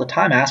people all the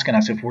time asking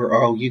us if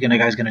you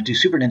guys going to do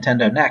Super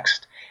Nintendo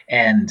next,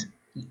 and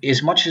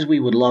as much as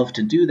we would love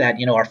to do that,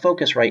 you know, our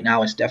focus right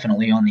now is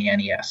definitely on the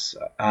NES.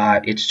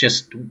 It's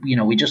just, you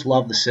know, we just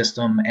love the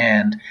system,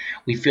 and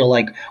we feel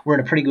like we're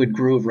in a pretty good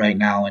groove right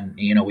now, and,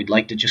 you know, we'd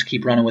like to just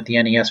keep running with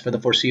the NES for the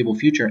foreseeable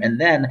future.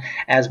 And then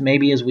as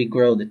we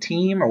grow the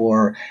team,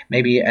 or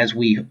maybe as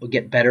we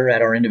get better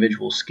at our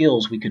individual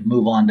skills, we could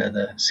move on to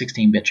the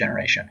 16-bit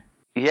generation.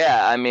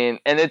 Yeah, I mean,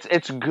 and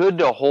it's good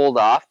to hold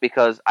off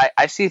because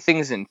I see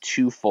things in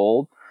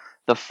twofold.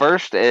 The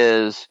first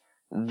is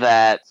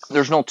that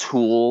there's no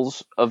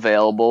tools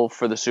available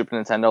for the Super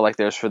Nintendo like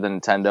there's for the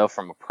Nintendo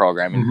from a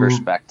programming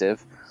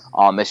perspective.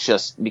 It's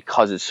just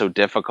because it's so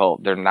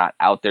difficult, they're not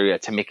out there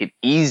yet to make it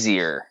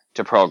easier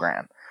to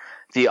program.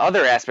 The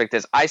other aspect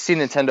is I see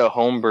Nintendo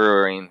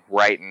homebrewing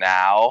right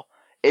now.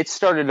 It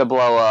started to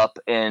blow up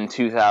in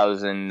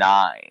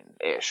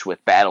 2009-ish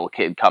with Battle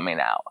Kid coming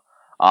out.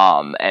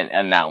 And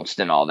announced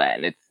and all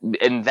that.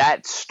 And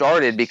that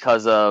started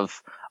because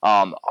of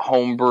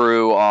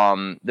homebrew.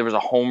 There was a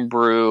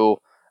homebrew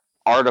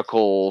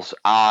articles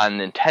on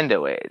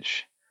Nintendo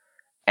Age.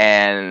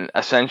 And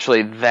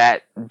essentially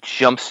that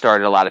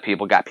jump-started a lot of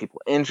people, got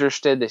people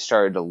interested, they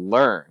started to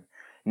learn.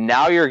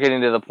 Now you're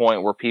getting to the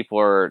point where people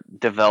are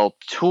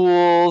developed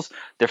tools,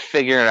 they're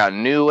figuring out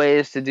new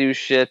ways to do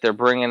shit, they're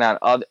bringing out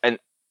other, and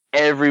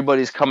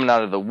everybody's coming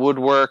out of the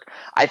woodwork.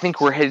 I think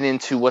we're heading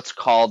into what's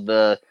called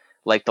the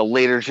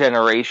later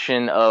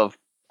generation of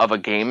a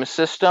game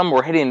system.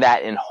 We're hitting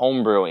that in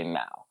homebrewing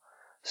now.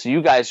 So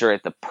you guys are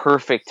at the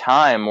perfect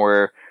time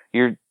where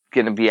you're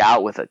going to be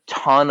out with a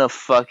ton of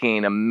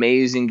fucking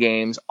amazing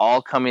games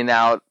all coming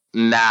out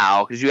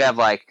now. Because you have,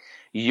 like,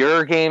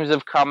 your games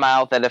have come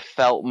out that have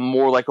felt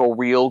more like a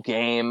real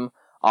game.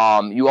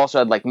 You also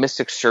had, like,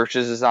 Mystic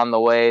Searches is on the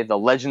way. The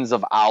Legends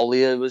of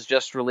Aulia was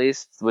just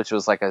released, which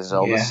was like a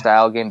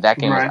Zelda-style game. That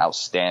game was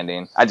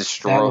outstanding. That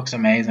looks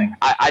amazing.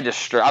 I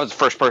was the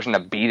first person to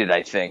beat it,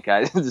 I think.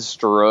 I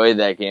destroyed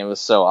that game. It was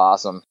so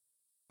awesome.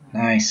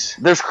 Nice.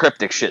 There's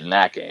cryptic shit in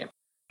that game.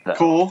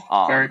 Cool.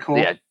 Very cool.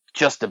 Yeah,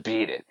 just to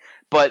beat it.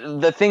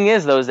 But the thing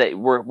is, though, is that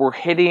we're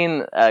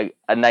hitting a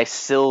nice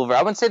silver...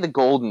 I wouldn't say the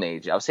golden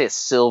age. I would say a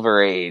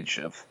silver age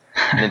of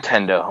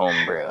Nintendo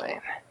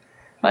homebrewing.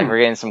 Like, we're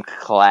getting some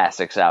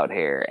classics out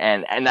here.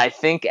 And I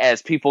think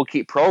as people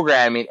keep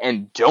programming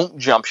and don't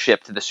jump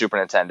ship to the Super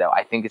Nintendo,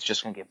 I think it's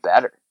just going to get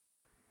better.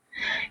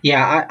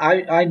 Yeah,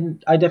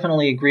 I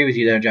definitely agree with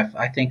you there, Jeff.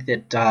 I think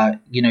that,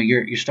 you know,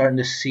 you're starting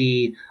to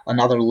see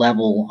another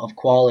level of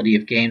quality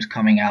of games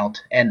coming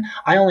out. And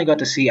I only got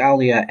to see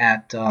Aulia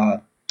at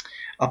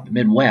up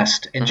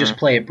Midwest and just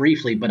play it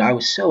briefly, but I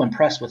was so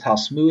impressed with how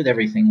smooth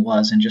everything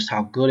was and just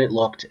how good it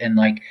looked. And,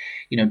 like,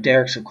 you know,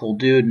 Derek's a cool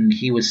dude, and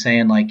he was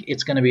saying, like,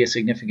 it's going to be a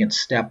significant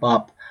step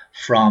up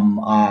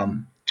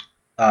from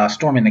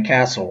Storming the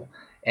Castle.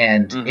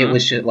 And it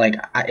was just like,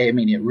 I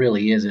mean, it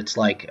really is. It's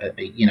like,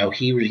 you know,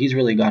 he's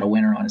really got a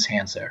winner on his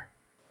hands there.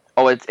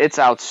 Oh, it's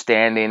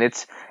outstanding.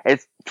 It's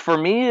for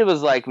me, it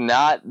was like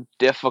not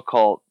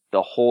difficult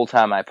the whole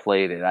time I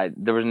played it.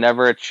 There was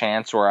never a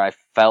chance where I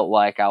felt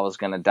like I was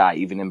gonna die,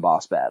 even in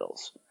boss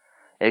battles.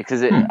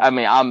 Because I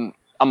mean,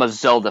 I'm a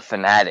Zelda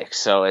fanatic,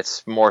 so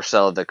it's more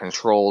so the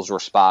controls were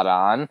spot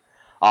on.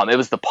 It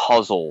was the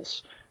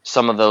puzzles.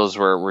 Some of those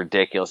were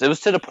ridiculous. It was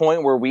to the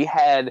point where we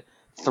had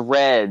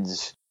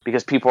threads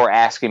because people were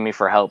asking me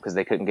for help because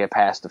they couldn't get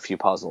past a few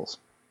puzzles.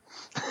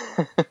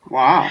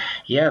 Wow.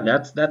 Yeah,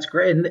 that's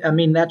great. And I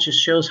mean, that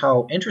just shows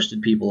how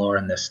interested people are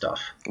in this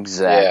stuff.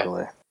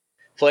 Exactly.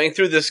 Playing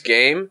through this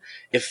game,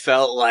 it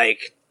felt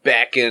like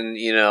back in,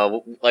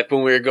 like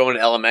when we were going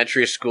to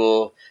elementary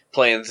school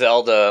playing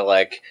Zelda,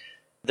 like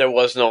there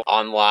was no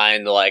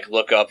online to like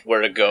look up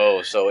where to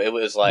go. So it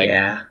was like,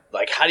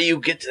 like how do you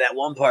get to that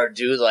one part,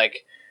 dude?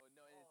 Like,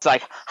 it's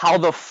like, how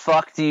the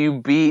fuck do you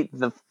beat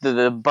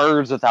the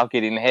birds without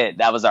getting hit?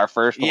 That was our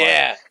first one.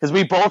 Yeah. Because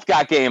we both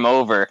got game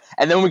over.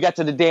 And then we got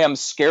to the damn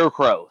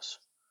scarecrows.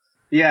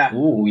 Yeah.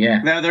 Ooh,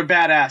 yeah. They're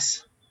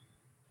badass.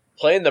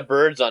 Playing the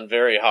birds on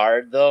very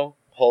hard, though,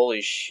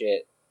 holy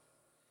shit.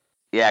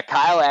 Yeah,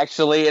 Kyle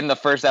actually, in the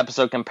first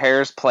episode,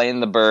 compares playing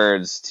the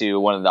birds to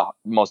one of the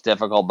most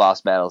difficult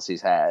boss battles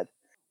he's had.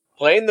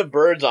 Playing the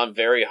birds on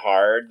very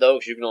hard, though,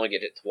 because you can only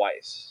get hit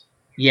twice.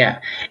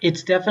 Yeah,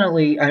 it's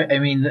definitely. I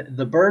mean,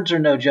 the birds are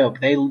no joke.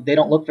 They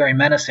don't look very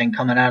menacing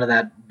coming out of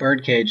that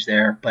bird cage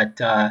there, but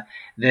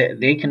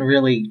they can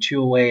really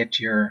chew away at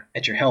your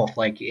health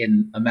like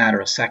in a matter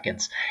of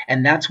seconds.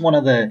 And that's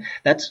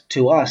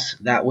to us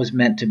that was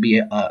meant to be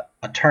a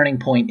turning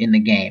point in the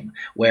game,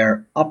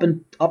 where up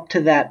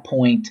to that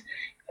point,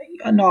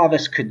 a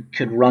novice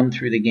could run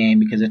through the game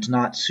because it's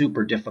not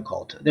super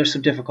difficult. There's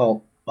some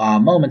difficult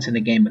moments in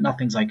the game, but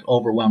nothing's like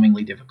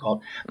overwhelmingly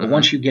difficult. But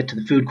once you get to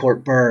the food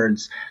court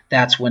birds,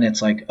 that's when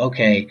it's like,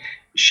 okay,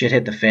 shit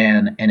hit the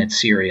fan and it's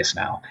serious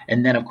now.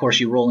 And then of course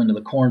you roll into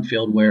the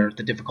cornfield where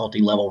the difficulty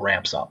level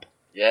ramps up.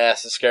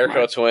 Yes, the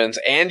Scarecrow twins,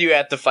 and you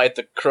have to fight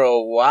the crow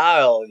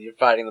while you're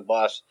fighting the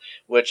boss,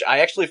 which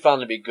I actually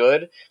found to be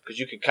good because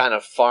you could kind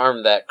of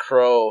farm that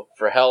crow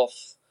for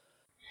health.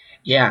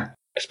 Yeah.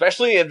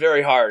 Especially in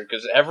very hard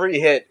because every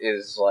hit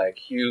is like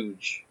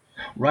huge.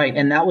 Right,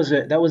 and that was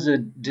a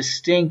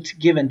distinct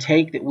give and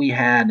take that we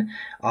had.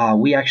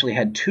 We actually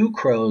had two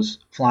crows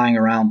flying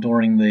around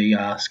during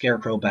the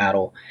Scarecrow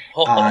battle.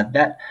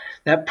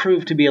 That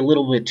proved to be a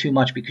little bit too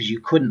much because you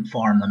couldn't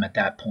farm them at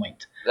that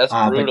point. That's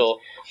brutal.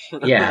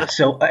 Yeah,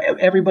 so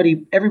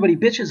everybody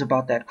bitches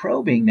about that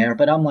crow being there,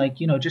 but I'm like,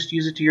 just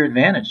use it to your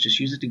advantage. Just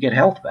use it to get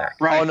health back.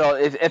 Right. Oh no,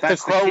 if the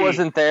crow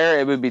wasn't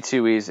there, it would be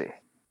too easy.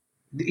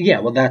 Yeah,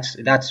 well, that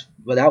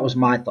was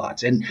my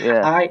thoughts, and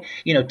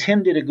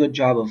Tim did a good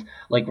job of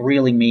like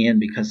reeling me in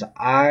because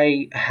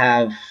I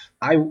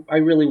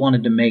really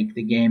wanted to make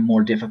the game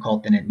more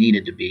difficult than it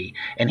needed to be,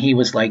 and he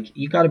was like,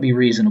 you got to be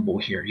reasonable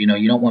here, you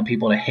don't want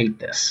people to hate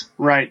this.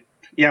 Right.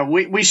 Yeah,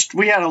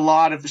 we had a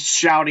lot of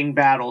shouting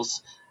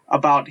battles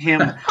about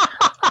him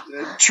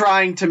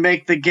trying to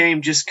make the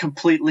game just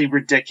completely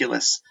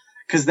ridiculous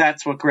because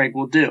that's what Greg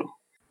will do.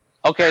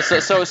 Okay,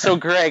 so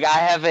Greg, I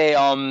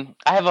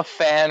have a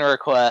fan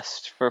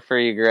request for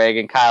you, Greg,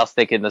 and Kyle's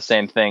thinking the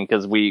same thing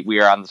because we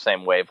are on the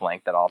same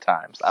wavelength at all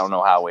times. I don't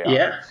know how we are.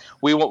 Yeah.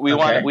 We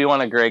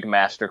want a Greg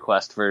Master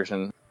Quest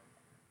version.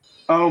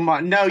 Oh my!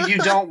 No, you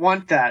don't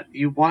want that.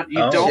 You want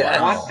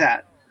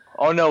that.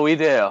 Oh no, we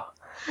do.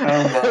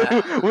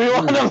 we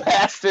want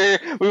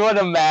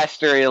a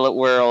mastery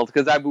world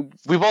because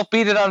we both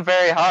beat it on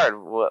very hard.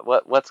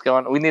 What's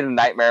going on? We need a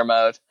nightmare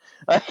mode.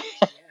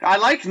 I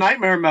like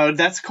nightmare mode.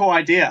 That's a cool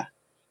idea.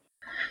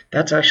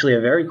 That's actually a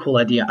very cool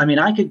idea. I mean,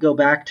 I could go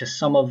back to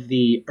some of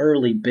the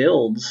early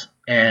builds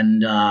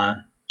and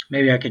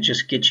maybe I could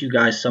just get you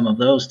guys some of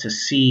those to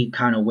see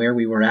kind of where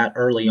we were at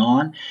early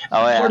on.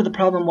 Oh, yeah. Part of the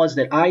problem was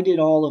that I did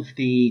all of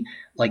the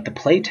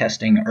play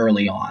testing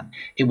early on.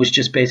 It was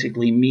just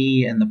basically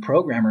me and the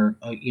programmer,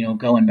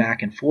 going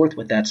back and forth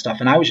with that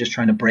stuff. And I was just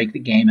trying to break the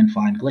game and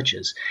find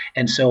glitches.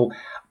 And so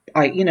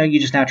you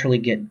just naturally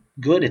get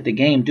good at the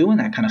game doing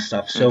that kind of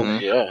stuff.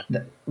 So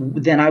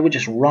then I would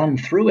just run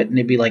through it and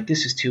it'd be like,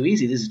 this is too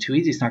easy. This is too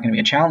easy. It's not going to be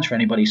a challenge for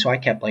anybody. So I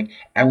kept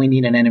and we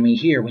need an enemy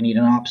here. We need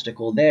an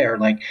obstacle there.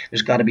 Like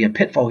there's got to be a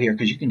pitfall here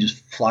because you can just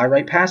fly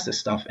right past this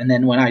stuff. And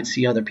then when I'd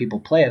see other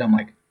people play it, I'm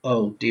like,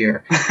 oh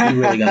dear, we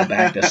really got to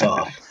back this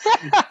off.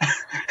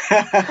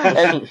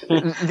 And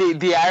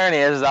the irony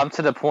is I'm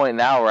to the point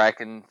now where I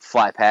can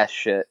fly past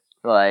shit.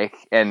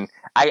 And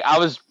I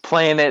was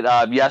playing it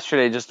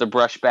yesterday just to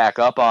brush back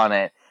up on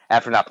it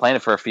after not playing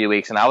it for a few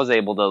weeks, and I was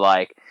able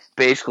to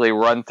basically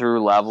run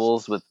through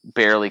levels with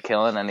barely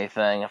killing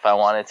anything if I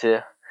wanted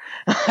to.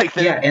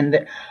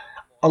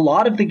 A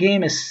lot of the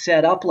game is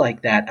set up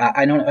like that.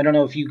 I don't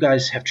know if you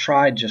guys have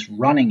tried just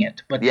running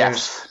it, but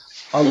there's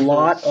a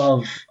lot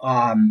of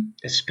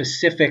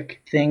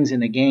specific things in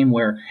the game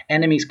where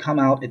enemies come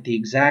out at the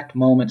exact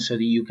moment so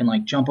that you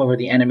can jump over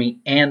the enemy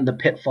and the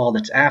pitfall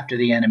that's after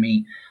the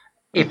enemy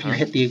if you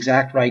hit the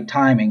exact right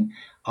timing.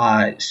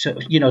 So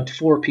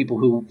for people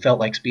who felt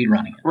like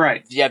speedrunning it.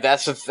 Right. Yeah,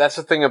 that's the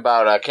thing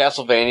about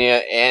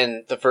Castlevania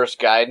and the first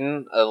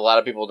Gaiden. A lot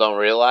of people don't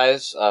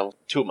realize.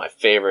 Two of my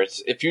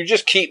favorites. If you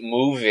just keep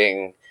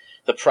moving,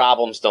 the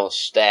problems don't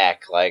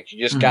stack. Like, you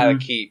just gotta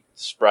keep the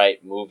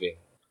sprite moving.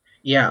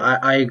 Yeah,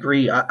 I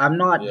agree. I'm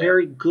not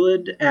very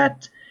good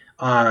at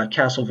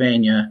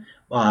Castlevania.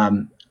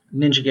 Ninja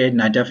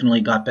Gaiden, I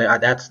definitely got better.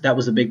 That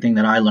was the big thing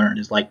that I learned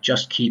is like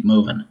just keep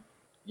moving.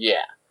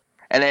 Yeah.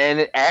 And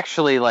it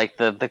actually, like,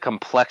 the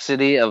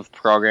complexity of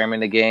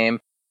programming the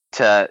game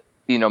to,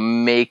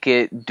 make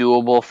it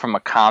doable from a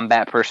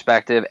combat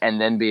perspective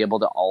and then be able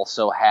to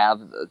also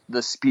have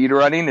the speed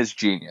running is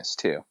genius,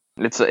 too.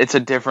 It's a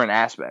different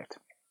aspect.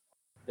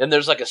 And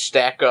there's like a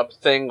stack up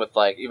thing with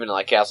like, even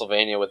like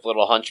Castlevania with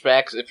little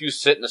hunchbacks. If you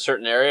sit in a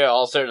certain area,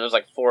 all of a sudden there's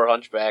like 4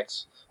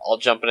 hunchbacks all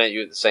jumping at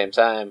you at the same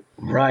time.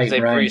 Right,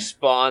 they right.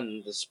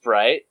 respawn the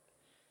sprite.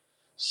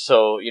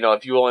 So,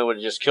 if you only would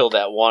have just killed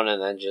that one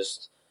and then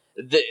just...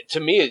 to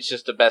me, it's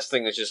just the best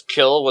thing is just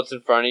kill what's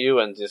in front of you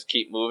and just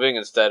keep moving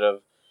instead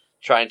of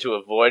trying to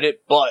avoid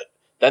it. But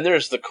then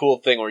there's the cool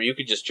thing where you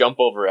could just jump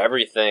over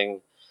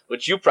everything,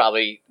 which you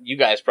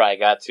guys probably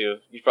got to.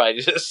 You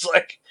probably just,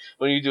 like,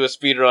 when you do a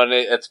speedrun,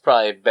 it's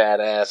probably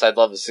badass. I'd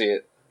love to see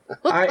it.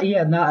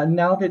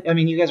 Now that,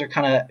 you guys are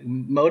kind of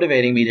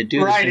motivating me to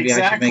do this. Right, Maybe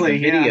exactly, I should make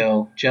a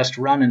video just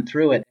running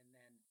through it.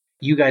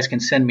 You guys can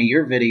send me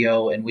your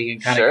video and we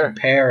can kind of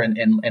compare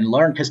and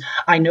learn. Because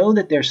I know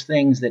that there's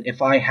things that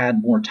if I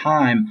had more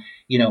time,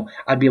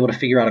 I'd be able to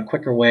figure out a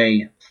quicker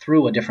way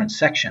through a different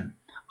section.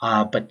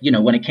 But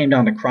when it came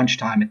down to crunch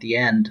time at the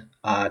end,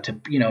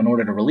 in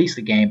order to release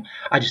the game,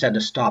 I just had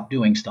to stop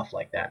doing stuff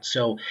like that.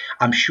 So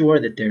I'm sure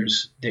that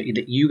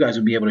that you guys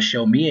would be able to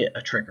show me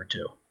a trick or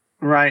two.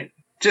 Right.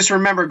 Just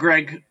remember,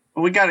 Greg,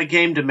 we got a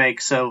game to make,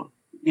 so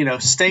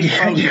stay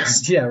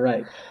focused. Yeah,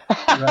 right.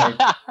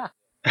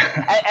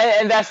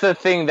 and that's the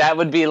thing. That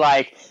would be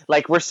like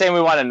we're saying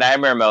we want a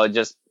nightmare mode.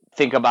 Just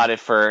think about it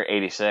for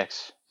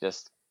 86.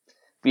 Just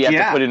you have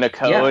to put in a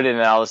code, and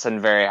then all of a sudden,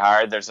 very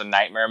hard. There's a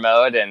nightmare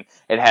mode, and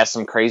it has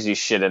some crazy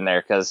shit in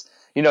there because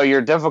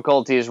your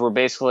difficulties were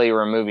basically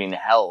removing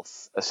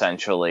health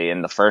essentially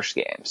in the first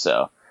game.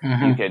 So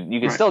you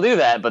could still do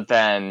that, but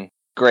then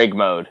Greg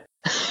mode.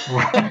 It's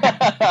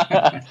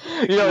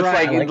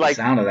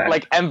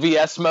like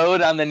MVS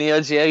mode on the Neo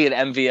Geo. You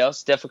had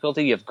MVS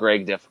difficulty. You have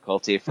Greg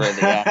difficulty for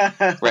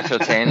the retro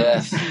chain.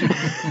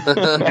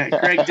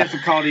 Greg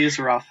difficulty is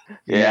rough.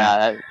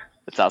 Yeah,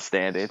 that's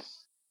outstanding.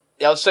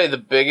 Yeah, I would say the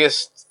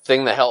biggest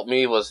thing that helped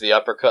me was the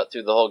uppercut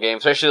through the whole game,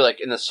 especially like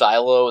in the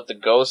silo with the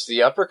ghost.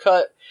 The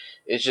uppercut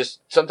is just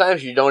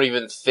sometimes you don't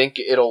even think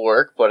it'll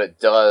work, but it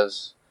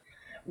does.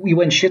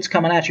 When shit's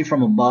coming at you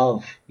from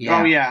above.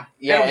 Yeah. Oh yeah,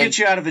 it'll get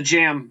you out of a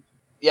jam.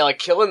 Yeah, like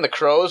killing the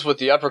crows with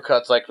the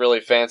uppercut's like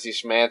really fancy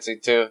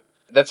schmancy too.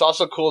 That's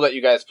also cool that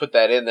you guys put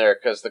that in there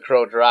because the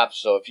crow drops.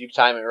 So if you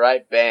time it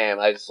right, bam!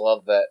 I just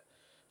love that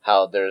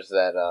how there's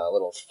that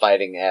little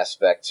fighting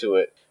aspect to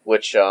it.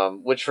 Which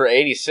for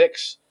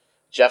 86,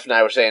 Jeff and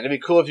I were saying it'd be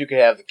cool if you could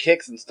have the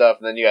kicks and stuff.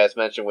 And then you guys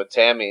mentioned with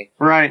Tammy,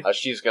 right?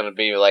 She's gonna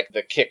be like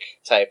the kick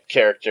type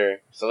character.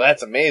 So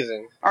that's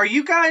amazing. Are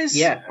you guys?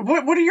 Yeah.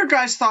 What are your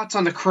guys' thoughts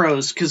on the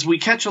crows? Because we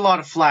catch a lot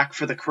of flack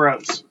for the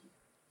crows.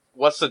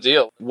 What's the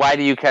deal? Why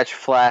do you catch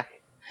flack?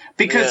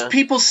 Because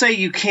people say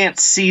you can't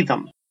see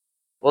them.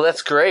 Well,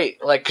 that's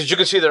great. Like, because you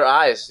can see their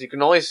eyes. You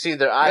can only see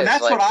their eyes. And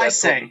that's what I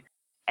say.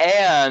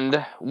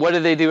 And what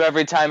do they do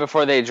every time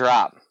before they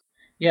drop?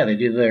 Yeah, they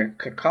do their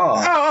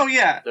caw. Oh,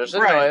 yeah. There's a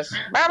noise.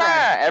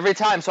 Right. Every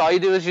time. So all you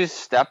do is you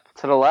step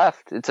to the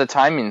left. It's a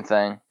timing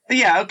thing.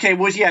 Yeah, okay.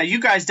 Well, yeah,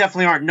 you guys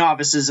definitely aren't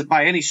novices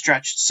by any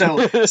stretch.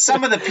 So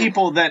some of the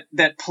people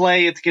that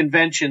play at the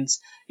conventions,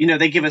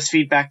 they give us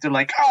feedback. They're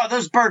like, oh,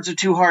 those birds are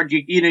too hard.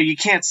 You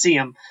can't see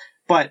them.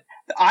 But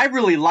I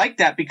really like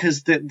that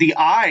because the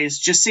eyes,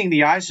 just seeing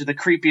the eyes are the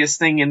creepiest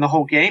thing in the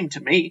whole game to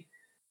me.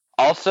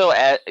 Also,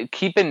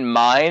 keep in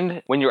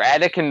mind, when you're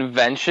at a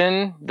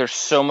convention, there's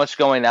so much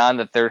going on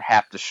that they're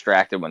half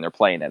distracted when they're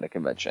playing at a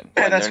convention.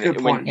 Yeah, that's a good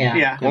point.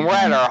 When we're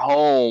at our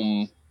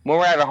home... When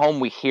we're at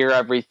home, we hear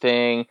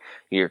everything.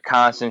 You're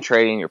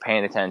concentrating. You're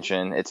paying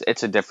attention.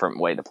 It's a different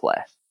way to play.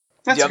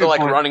 That's the other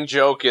point. running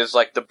joke is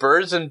like the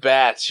birds and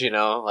bats.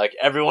 Like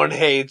everyone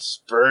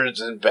hates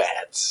birds and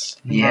bats.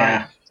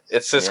 Yeah,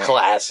 it's this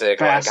classic.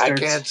 Bastards.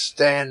 Like I can't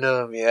stand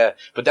them. Yeah,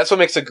 but that's what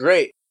makes it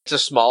great. It's a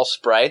small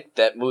sprite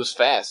that moves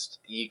fast.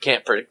 You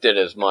can't predict it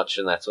as much,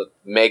 and that's what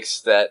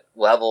makes that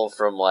level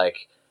from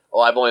like. Oh,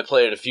 I've only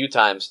played it a few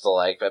times to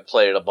like, I've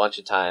played it a bunch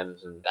of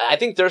times. And I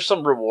think there's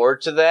some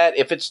reward to that.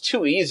 If it's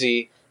too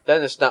easy,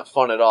 then it's not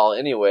fun at all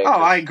anyway. Oh,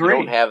 I agree.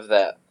 You don't have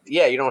that.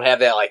 Yeah, you don't have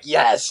that like,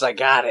 yes, I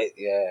got it.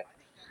 Yeah.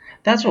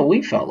 That's what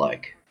we felt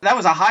like. That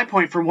was a high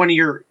point for one of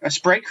your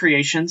sprite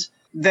creations.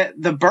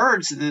 The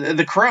birds,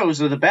 the crows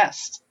are the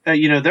best.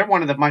 They're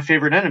one of my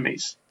favorite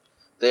enemies.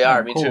 They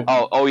are, me too.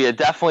 Oh, yeah,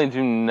 definitely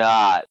do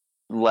not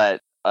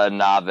let a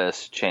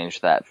novice change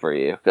that for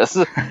you. Because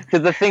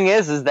the thing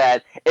is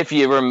that if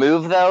you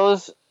remove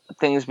those,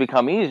 things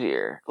become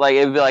easier. Like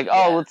it'd be like,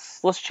 oh,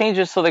 let's change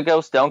this so the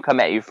ghosts don't come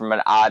at you from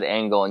an odd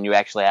angle, and you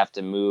actually have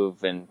to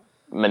move and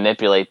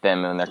manipulate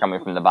them when they're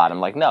coming from the bottom.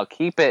 Like, no,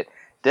 keep it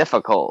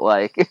difficult.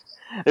 Like,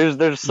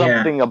 there's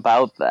something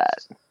about that.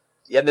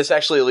 Yeah, and this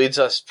actually leads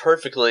us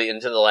perfectly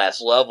into the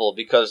last level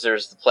because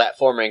there's the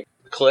platforming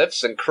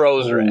cliffs and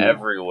crows are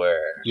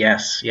everywhere.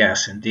 Yes,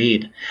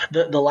 indeed.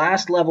 The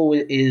last level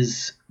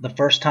is the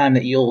first time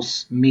that you'll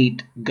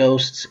meet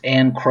ghosts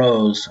and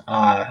crows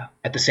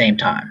at the same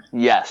time.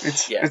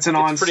 Yes. It's an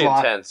onslaught. It's pretty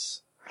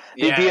intense.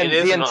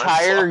 Yeah, the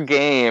entire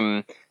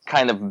game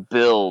kind of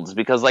builds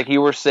because, like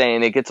you were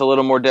saying, it gets a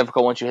little more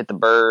difficult once you hit the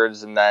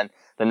birds, and then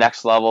the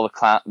next level,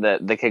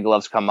 the kid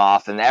gloves come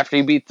off, and after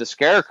you beat the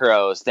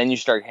scarecrows, then you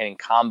start hitting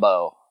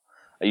combo.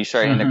 You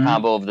start hitting the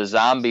combo of the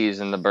zombies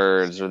and the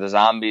birds, or the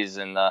zombies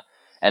and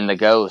the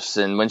ghosts,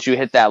 and once you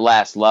hit that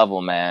last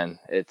level, man,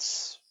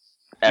 it's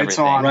everything. It's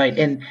on. Right,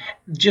 and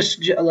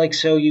just like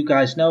so you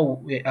guys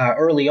know,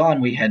 early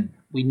on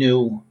we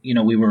knew,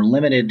 we were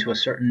limited to a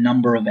certain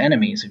number of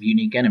enemies, of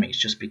unique enemies,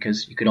 just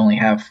because you could only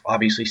have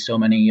obviously so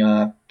many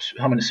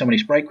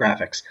sprite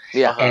graphics.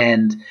 Yeah.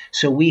 And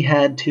so we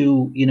had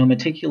to,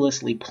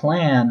 meticulously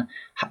plan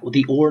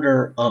the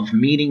order of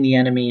meeting the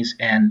enemies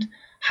and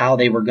how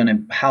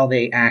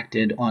they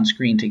acted on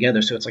screen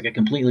together. So it's like a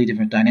completely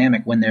different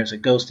dynamic when there's a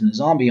ghost and a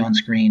zombie on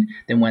screen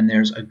than when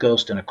there's a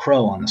ghost and a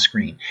crow on the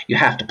screen. You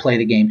have to play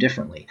the game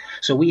differently.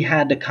 So we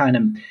had to kind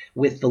of,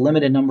 with the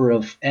limited number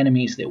of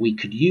enemies that we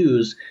could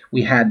use,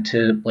 we had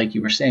to, like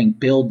you were saying,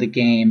 build the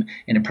game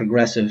in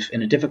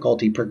a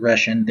difficulty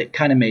progression that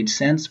kind of made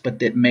sense, but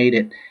that made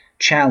it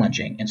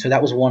challenging. And so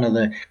that was one of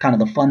the kind of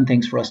the fun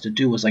things for us to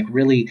do, was like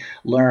really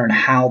learn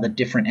how the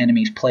different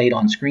enemies played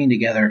on screen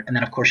together. And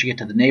then of course you get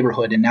to the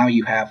neighborhood, and now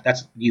you have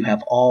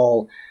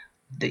all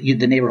the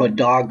neighborhood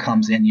dog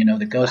comes in,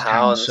 the ghost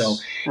hound. So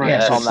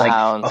right. So it's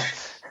like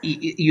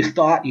you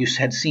thought you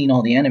had seen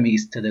all the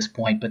enemies to this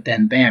point, but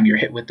then bam, you're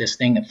hit with this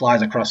thing that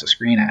flies across the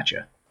screen at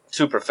you.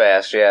 Super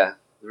fast, yeah.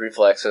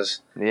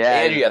 Reflexes.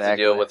 Yeah, and you have to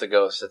deal with the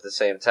ghosts at the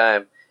same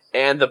time.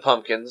 And the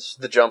pumpkins,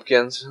 the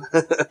jumpkins.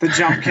 The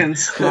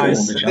jumpkins.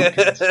 Nice. The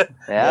jumpkins.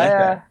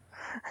 Yeah.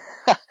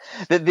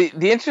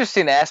 The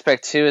interesting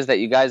aspect, too, is that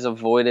you guys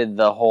avoided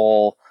the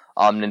whole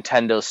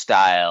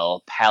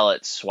Nintendo-style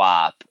palette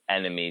swap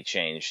enemy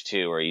change,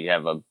 too, where you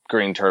have a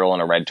green turtle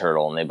and a red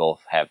turtle, and they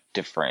both have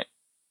different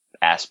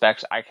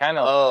aspects. I kind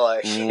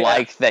of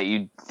like that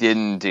you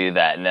didn't do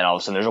that, and then all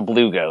of a sudden there's a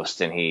blue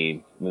ghost, and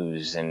he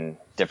moves in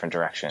different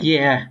directions.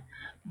 Yeah.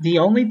 The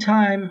only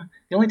time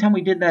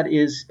we did that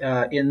is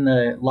in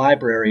the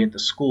library at the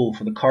school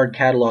for the card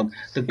catalog.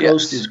 The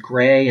ghost is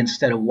gray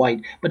instead of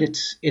white, but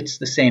it's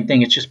the same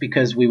thing. It's just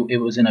because it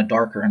was in a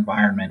darker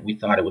environment, we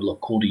thought it would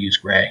look cool to use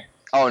gray.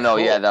 Oh no,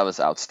 cool. Yeah, that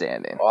was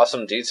outstanding.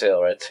 Awesome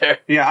detail right there.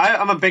 Yeah,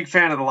 I'm a big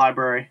fan of the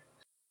library.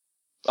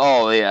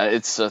 Oh yeah,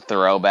 it's a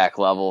throwback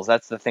levels.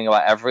 That's the thing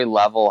about every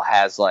level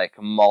has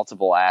like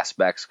multiple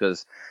aspects,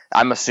 because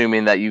I'm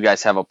assuming that you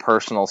guys have a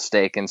personal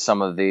stake in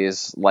some of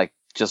these, like.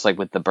 Just like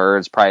with the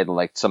birds, probably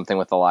like something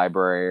with the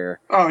library or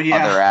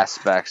other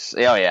aspects.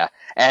 Oh yeah,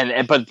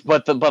 but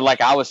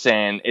like I was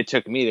saying, it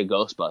took me to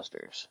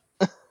Ghostbusters.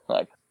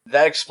 Like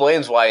that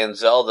explains why in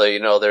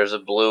Zelda, there's a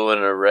blue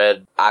and a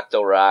red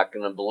Octorok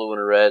and a blue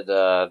and a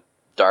red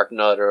Dark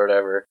Nut or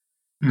whatever,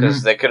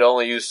 because they could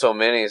only use so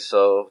many,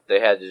 so they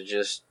had to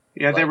just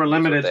they were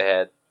limited. They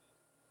had.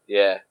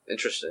 Yeah,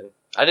 interesting.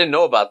 I didn't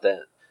know about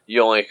that.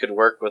 You only could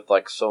work with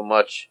like so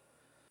much.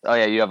 Oh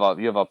yeah, you have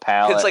a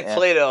palette. It's like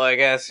Play-Doh, I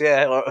guess.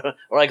 Yeah, or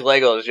like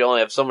Legos. You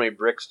only have so many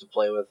bricks to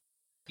play with.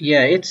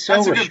 Yeah, it's so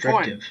That's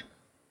restrictive.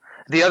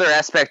 The other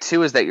aspect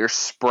too is that your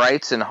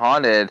sprites in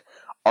Haunted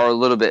are a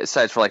little bit,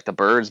 aside for like the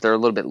birds, they're a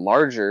little bit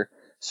larger.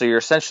 So you're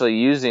essentially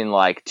using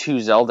like 2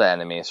 Zelda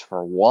enemies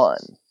for 1.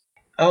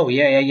 Oh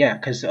yeah.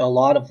 Because a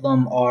lot of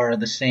them are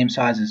the same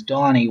size as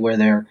Donnie, where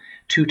they're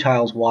 2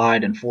 tiles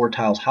wide and 4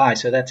 tiles high.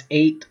 So that's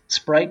 8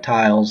 sprite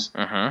tiles,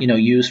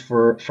 used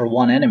for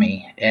 1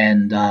 enemy,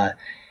 and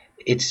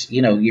it's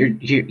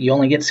you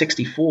only get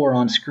 64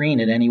 on screen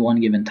at any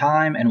one given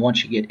time, and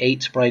once you get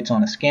 8 sprites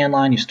on a scan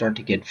line, you start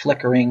to get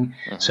flickering.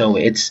 So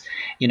it's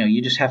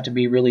you just have to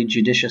be really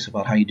judicious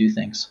about how you do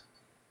things.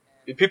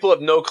 People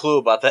have no clue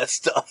about that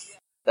stuff.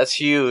 That's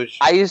huge.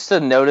 I used to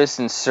notice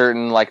in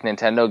certain like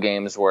Nintendo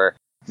games where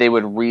they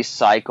would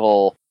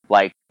recycle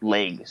like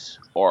legs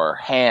or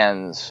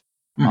hands.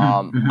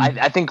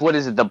 I think what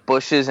is it? The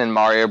bushes in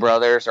Mario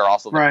Brothers are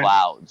also the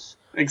clouds.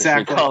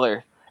 Exactly.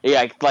 Color.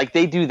 Yeah, like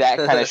they do that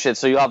kind of shit.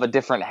 So you'll have a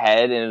different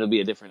head and it'll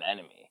be a different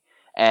enemy.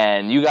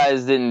 And you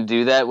guys didn't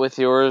do that with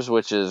yours,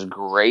 which is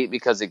great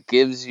because it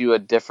gives you a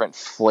different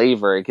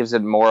flavor. It gives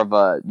it more of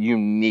a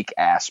unique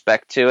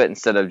aspect to it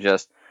instead of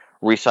just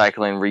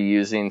recycling,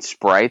 reusing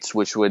sprites,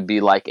 which would be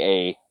like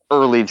a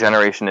early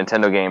generation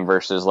Nintendo game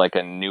versus like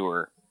a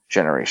newer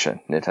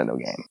generation Nintendo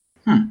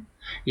game.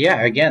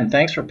 Yeah, again,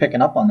 thanks for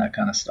picking up on that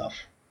kind of stuff.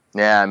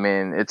 Yeah, I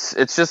mean, it's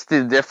just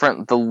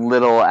the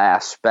little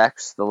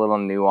aspects, the little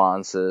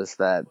nuances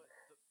that,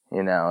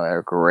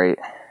 are great.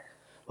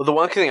 Well, the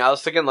one thing I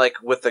was thinking, like,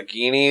 with the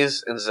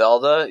Geenies in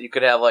Zelda, you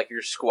could have, like,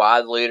 your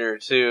squad leader,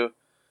 too.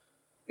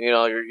 You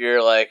know,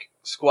 your like,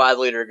 squad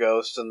leader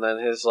ghost, and then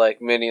his,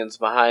 like, minions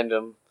behind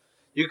him.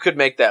 You could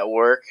make that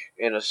work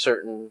in a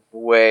certain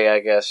way, I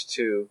guess,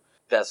 too.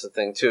 That's the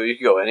thing, too. You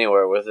could go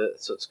anywhere with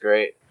it, so it's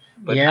great.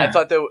 But Yeah.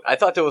 I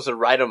thought there was the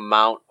right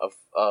amount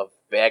of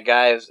bad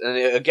guys. And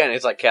again,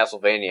 it's like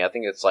Castlevania. I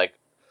think it's, like,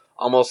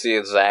 almost the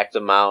exact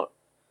amount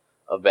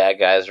of bad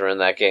guys are in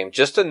that game.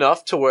 Just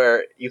enough to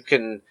where you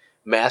can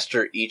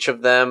master each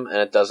of them and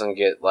it doesn't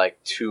get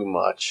like too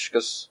much,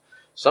 because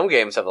some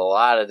games have a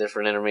lot of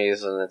different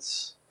enemies and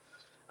it's,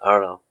 I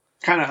don't know,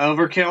 Kind of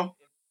overkill.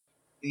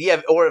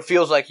 yeah, or it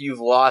feels like you've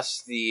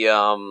lost the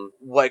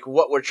like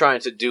what we're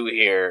trying to do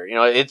here. You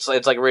know, it's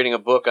like reading a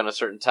book on a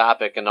certain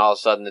topic and all of a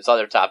sudden this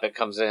other topic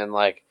comes in.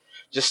 Like,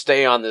 just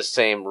stay on this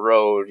same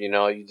road, you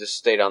know, you just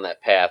stayed on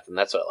that path, and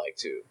that's what I like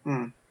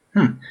too.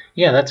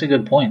 Yeah, that's a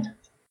good point.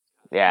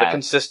 Yeah. The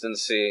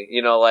consistency,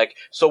 you know, like,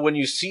 so when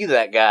you see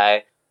that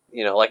guy,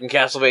 you know, like in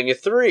Castlevania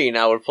 3,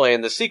 now we're playing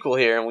the sequel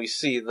here, and we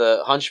see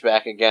the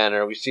Hunchback again,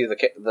 or we see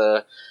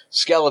the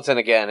skeleton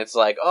again. It's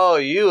like, oh,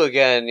 you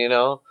again, you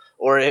know?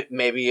 Or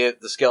maybe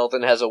the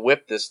skeleton has a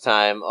whip this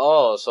time.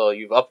 Oh, so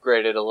you've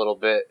upgraded a little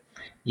bit.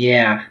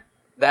 Yeah.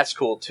 That's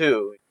cool,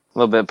 too. A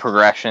little bit of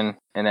progression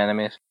in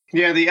enemies.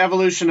 Yeah, the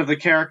evolution of the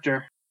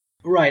character.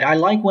 Right. I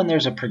like when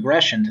there's a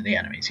progression to the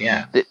enemies,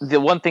 yeah. The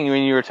one thing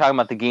when you were talking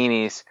about the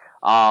Geenies,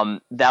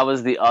 that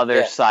was the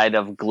other side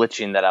of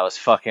glitching that I was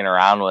fucking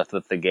around with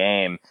the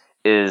game,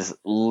 is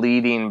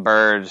leading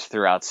birds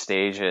throughout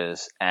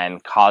stages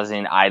and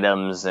causing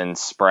items and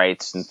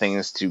sprites and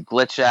things to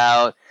glitch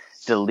out,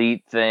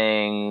 delete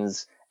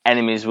things,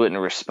 enemies wouldn't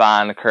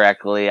respond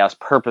correctly. I was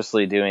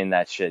purposely doing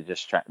that shit,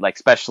 just trying, like,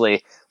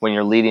 especially when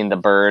you're leading the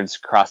birds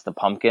across the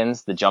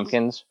pumpkins, the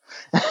jumpkins.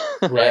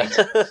 Right.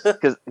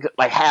 Because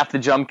like half the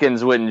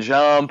jumpkins wouldn't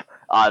jump,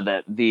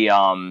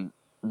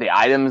 the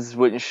items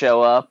wouldn't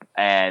show up,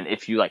 and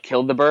if you like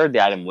killed the bird,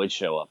 the item would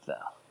show up though.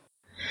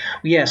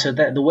 Yeah, so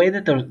that the way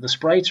that the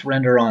sprites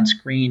render on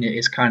screen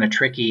is kind of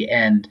tricky,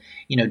 and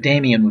you know,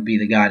 Damien would be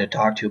the guy to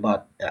talk to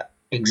about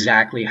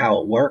exactly how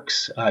it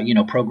works, you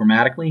know,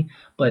 programmatically.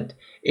 But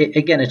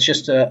again, it's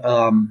just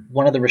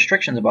one of the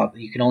restrictions about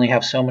you can only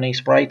have so many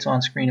sprites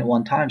on screen at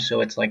one time. So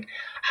it's like,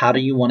 how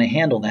do you want to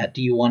handle that?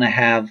 Do you want to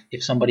have,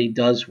 if somebody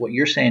does what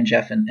you're saying,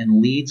 Jeff,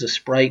 and leads a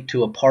sprite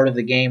to a part of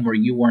the game where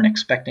you weren't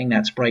expecting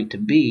that sprite to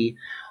be,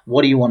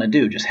 what do you want to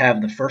do? Just have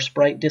the first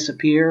sprite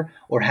disappear,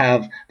 or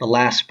have the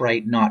last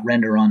sprite not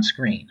render on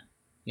screen?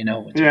 You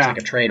know, it's like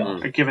a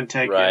trade-off. A give and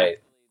take. Right.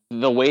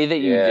 The way that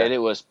you did it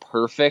was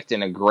perfect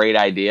and a great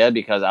idea,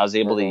 because I was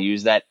able to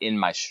use that in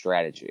my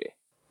strategy.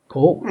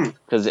 Cool.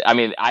 Because, I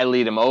mean, I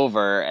lead them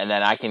over, and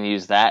then I can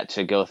use that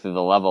to go through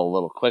the level a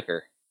little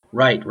quicker.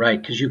 Right,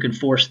 because you can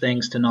force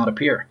things to not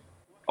appear.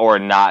 Or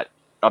not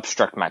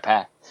obstruct my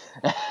path.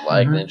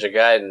 Like Ninja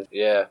Gaiden,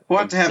 yeah. We'll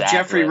have to have Exactly.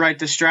 Jeffrey write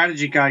the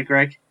strategy guide,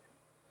 Greg.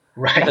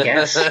 Right,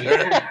 yes,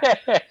 yeah.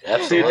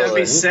 Dude, that'd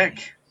be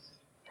sick.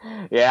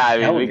 Yeah, I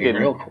mean, That would we be could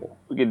real cool.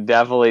 we could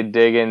definitely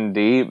dig in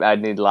deep.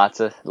 I'd need lots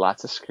of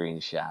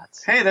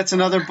screenshots. Hey, that's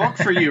another book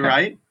for you,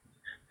 right?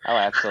 Oh,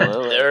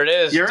 absolutely. There it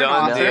is. You're an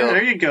Done author. deal.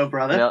 There you go,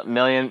 brother.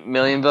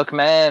 Million book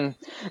man.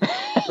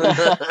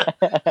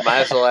 Might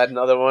as well add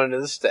another one to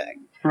the stack.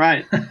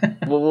 Right.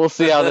 Well, we'll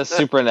see how this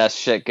Super NES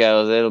shit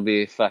goes. It'll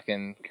be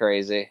fucking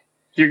crazy.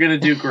 You're going to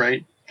do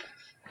great.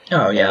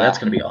 Oh, yeah, Yeah. that's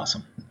going to be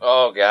awesome.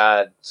 Oh,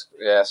 God.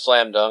 Yeah,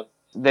 slam dunk.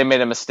 They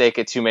made a mistake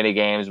at Too Many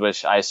Games,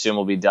 which I assume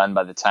will be done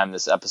by the time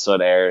this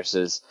episode airs.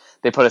 Is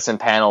they put us in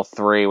panel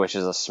 3, which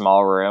is a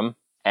small room,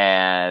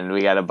 and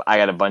I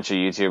got a bunch of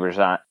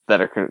YouTubers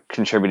that are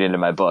contributing to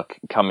my book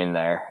coming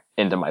there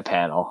into my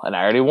panel, and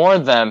I already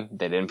warned them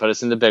they didn't put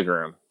us in the big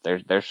room.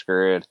 They're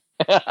screwed.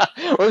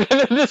 We're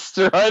gonna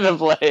destroy the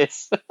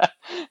place.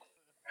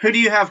 Who do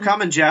you have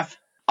coming, Jeff?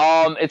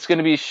 It's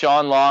gonna be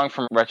Sean Long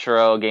from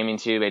Retro Gaming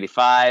Tube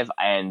 85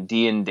 and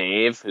Dean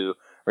Dave, who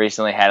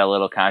recently had a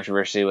little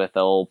controversy with the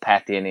old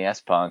Pat the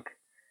NES Punk,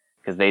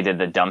 because they did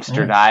the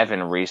dumpster dive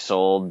and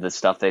resold the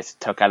stuff they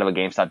took out of a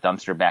GameStop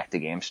dumpster back to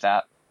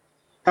GameStop.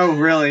 Oh,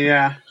 really?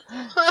 Yeah.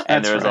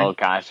 And there was a right. little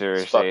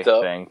controversy Fucked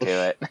up. thing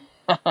to it.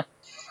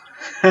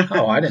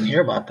 Oh, I didn't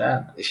hear about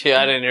that.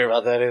 Yeah, I didn't hear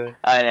about that either.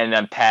 And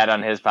then Pat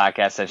on his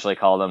podcast essentially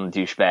called them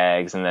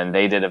douchebags, and then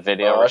they did a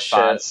video Oh,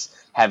 response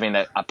having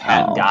a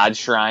Pat God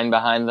shrine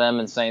behind them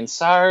and saying,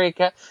 sorry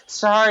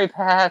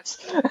Pat,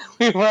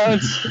 we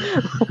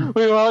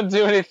won't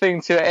do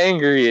anything to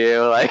anger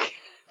you. Like,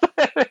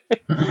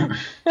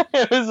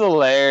 it was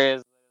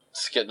hilarious.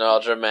 It's getting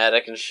all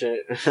dramatic and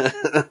shit.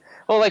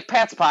 Well, like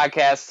Pat's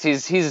podcast,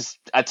 he's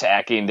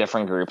attacking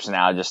different groups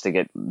now just to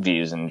get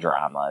views and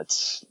drama.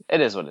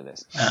 It is what it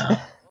is.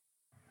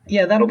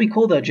 Yeah, that'll be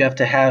cool, though, Jeff,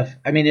 to have...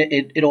 I mean,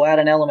 it'll add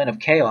an element of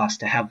chaos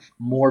to have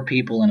more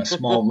people in a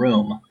small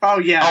room. Oh,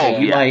 yeah. Oh,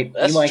 You yeah. might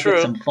That's get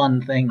true. some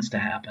fun things to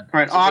happen.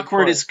 Right. That's a good Awkward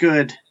point. is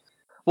good.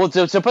 Well,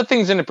 to put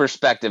things into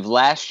perspective,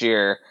 last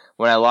year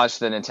when I launched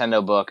the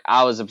Nintendo book,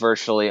 I was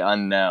virtually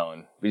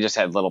unknown. We just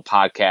had little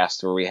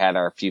podcasts where we had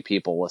our few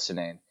people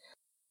listening.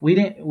 We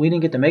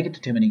didn't get to make it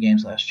to too many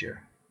games last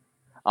year.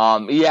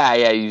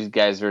 Yeah, you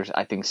guys were,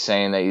 I think,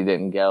 saying that you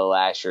didn't go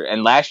last year.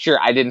 And last year,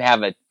 I didn't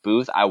have a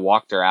booth. I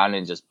walked around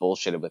and just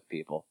bullshitted with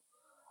people.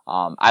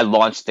 I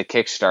launched the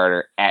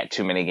Kickstarter at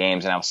Too Many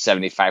Games, and I was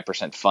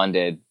 75%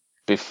 funded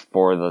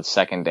before the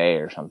second day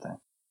or something.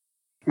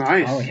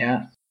 Nice. Oh,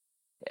 yeah.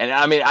 And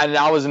I mean,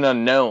 I was an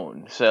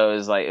unknown, so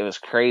it was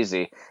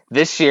crazy.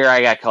 This year,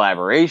 I got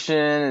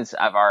collaborations.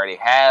 I've already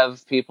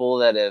have people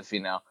that have,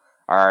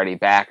 are already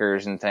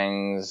backers and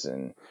things,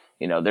 and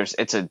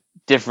it's a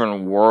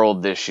different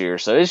world this year,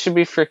 so it should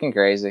be freaking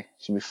crazy. It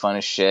should be fun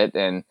as shit.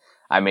 And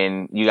I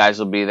mean, you guys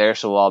will be there,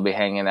 so we'll all be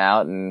hanging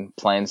out and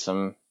playing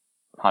some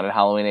Haunted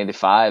Halloween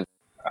 85.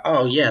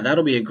 Oh yeah,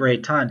 that'll be a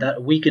great time.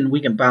 That we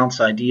can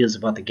bounce ideas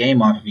about the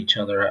game off of each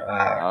other.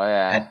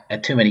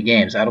 At Too Many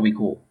Games, that'll be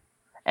cool.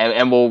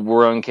 And we'll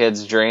ruin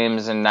kids'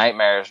 dreams and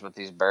nightmares with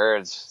these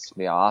birds. It's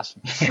gonna be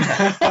awesome.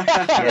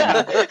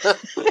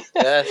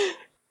 Yes.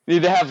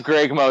 Need to have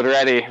Greg mode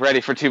ready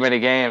for Too Many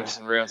Games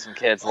and ruin some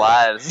kids'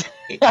 lives.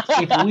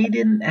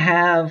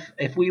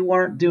 If we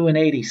weren't doing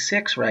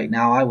 86 right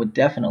now, I would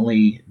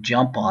definitely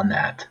jump on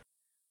that.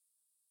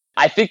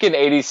 I think in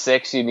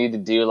 86 you need to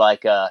do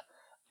like a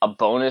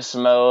bonus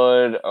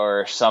mode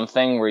or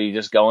something where you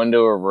just go into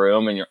a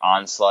room and you're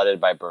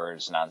onslaughted by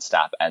birds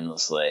nonstop,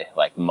 endlessly,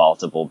 like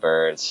multiple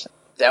birds.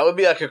 That would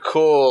be like a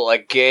cool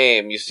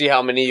game. You see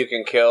how many you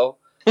can kill.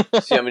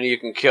 See how many you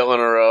can kill in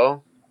a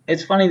row.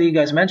 It's funny that you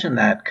guys mentioned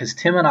that, because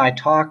Tim and I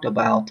talked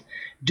about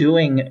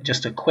doing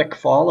just a quick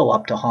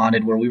follow-up to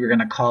Haunted where we were going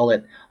to call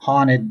it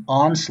Haunted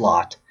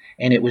Onslaught,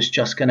 and it was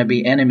just going to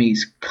be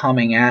enemies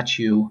coming at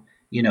you,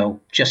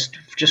 just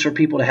for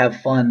people to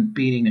have fun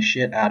beating the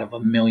shit out of a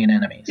million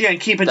enemies. Yeah, and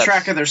keeping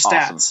track of their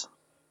stats. Awesome.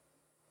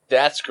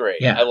 That's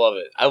great. Yeah. I love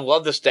it. I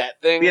love the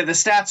stat thing. Yeah, the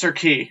stats are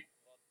key.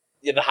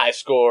 Yeah, the high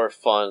score,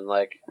 fun.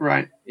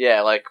 Right.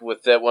 Yeah,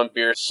 with that one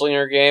Beer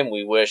Slinger game,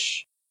 we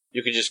wish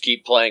you could just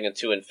keep playing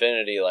into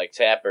infinity like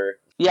Tapper.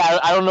 Yeah,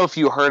 I don't know if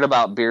you heard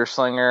about Beer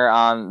Slinger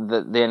on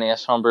the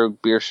NES Homebrew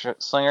Beer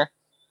Slinger.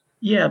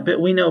 Yeah, but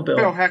we know Bill.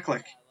 Bill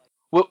Hecklick.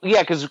 Well,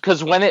 yeah,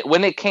 because when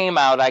it came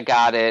out, I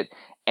got it,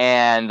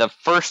 and the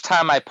first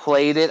time I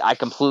played it, I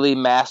completely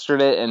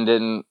mastered it and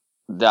didn't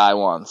die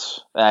once.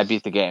 And I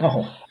beat the game.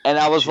 Oh, and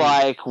I was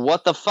like,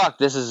 what the fuck?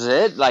 This is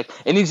it?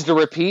 It needs to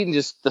repeat, and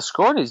just the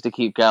score needs to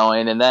keep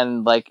going, and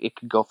then, it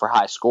could go for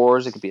high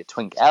scores. It could be a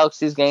Twin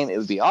Galaxies game. It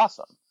would be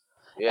awesome.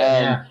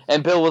 Yeah.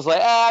 And Bill was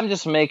like, I'm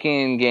just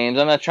making games.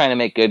 I'm not trying to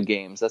make good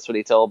games. That's what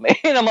he told me.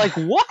 And I'm like,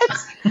 what?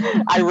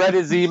 I read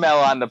his email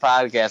on the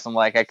podcast. I'm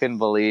like, I couldn't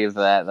believe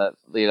that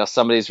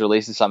somebody's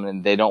releasing something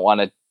and they don't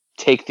want to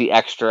take the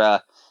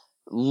extra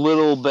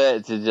little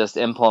bit to just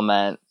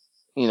implement,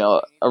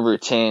 a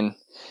routine.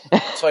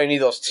 That's why you need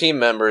those team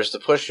members to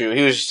push you.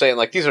 He was just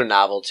saying, these are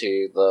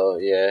novelty, though,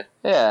 yeah.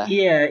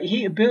 Yeah.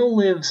 Yeah, Bill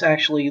lives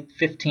actually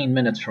 15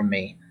 minutes from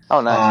me.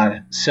 Oh,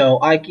 nice. So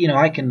I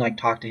can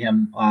talk to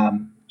him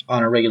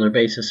on a regular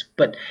basis,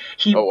 but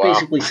he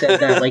basically said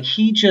that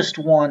he was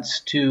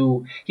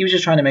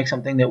just trying to make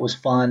something that was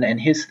fun, and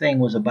his thing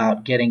was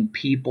about getting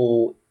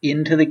people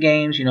into the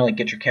games,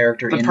 get your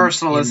character in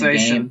personalization. In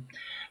the game.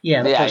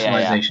 Yeah, the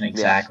personalization,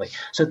 exactly. Yeah.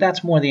 So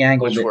that's more the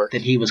angle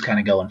that he was kind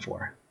of going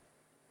for.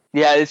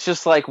 Yeah, it's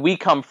just we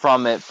come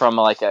from it from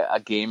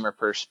a gamer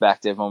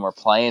perspective when we're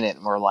playing it,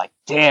 and we're like,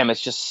 damn,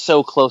 it's just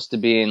so close to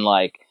being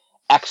an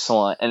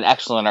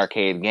excellent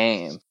arcade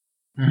game.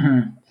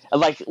 Mm-hmm.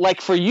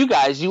 For you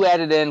guys, you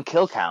added in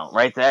kill count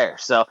right there.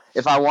 So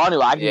if I want to,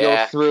 I can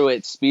go through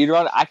it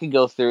speedrun. I can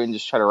go through and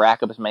just try to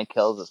rack up as many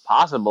kills as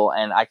possible,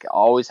 and I can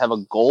always have a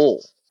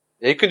goal.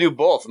 You can do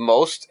both,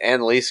 most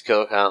and least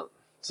kill count.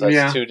 So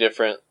that's two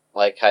different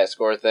high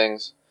score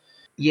things.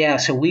 Yeah,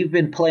 so we've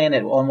been playing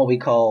it on what we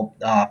call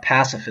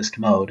pacifist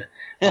mode.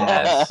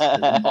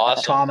 Awesome.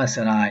 Thomas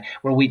and I,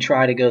 where we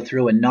try to go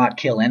through and not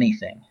kill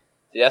anything.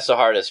 Yeah, that's the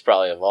hardest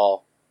probably of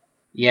all.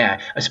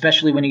 Yeah,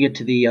 especially when you get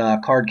to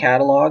the card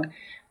catalog.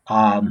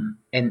 And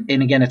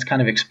again, it's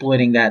kind of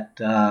exploiting that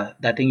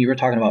thing you were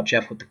talking about,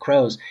 Jeff, with the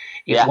crows.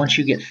 Once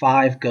you get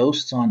 5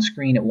 ghosts on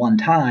screen at one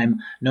time,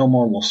 no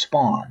more will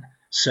spawn.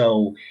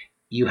 So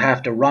you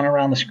have to run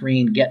around the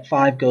screen, get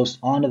 5 ghosts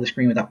onto the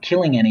screen without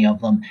killing any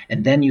of them,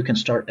 and then you can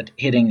start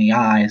hitting the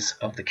eyes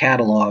of the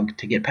catalog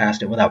to get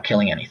past it without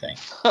killing anything.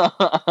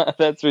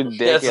 That's ridiculous.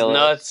 That's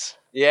nuts.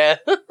 Yeah.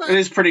 It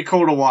is pretty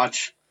cool to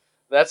watch.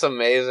 That's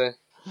amazing.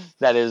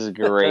 That is a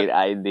great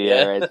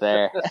idea right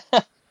there.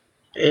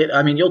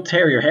 You'll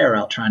tear your hair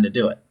out trying to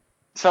do it.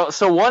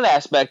 So one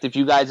aspect, if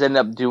you guys end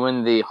up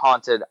doing the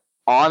Haunted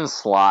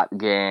Onslaught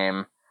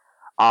game,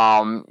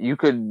 you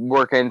could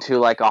work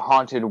into a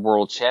Haunted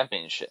World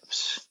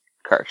Championships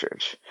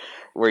cartridge,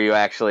 where you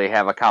actually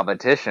have a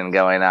competition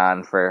going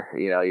on for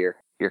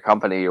your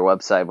company, your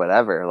website,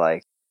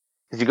 whatever.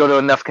 If you go to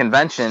enough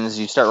conventions,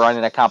 you start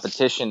running a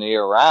competition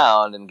year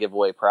round and give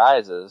away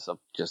prizes of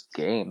just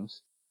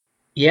games.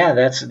 Yeah,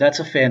 that's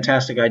a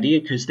fantastic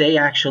idea, because they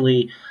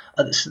actually,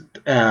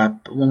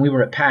 when we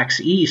were at PAX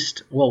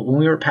East, when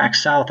we were at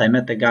PAX South, I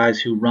met the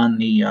guys who run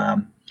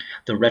the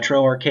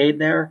retro arcade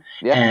there,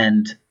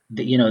 and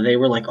they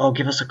were like, oh,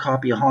 give us a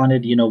copy of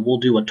Haunted, we'll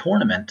do a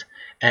tournament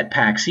at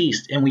PAX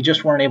East, and we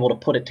just weren't able to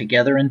put it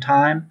together in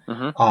time.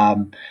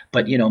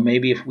 But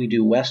maybe if we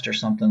do West or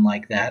something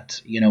like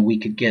that, we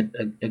could get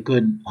a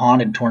good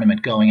Haunted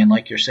tournament going. And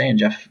like you're saying,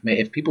 Jeff,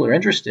 if people are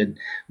interested,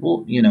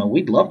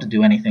 we'd love to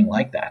do anything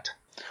like that.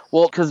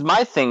 Well, because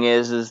my thing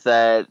is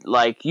that,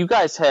 like, you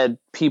guys had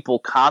people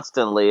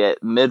constantly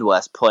at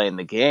Midwest playing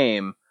the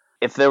game.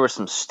 If there were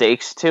some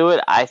stakes to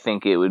it, I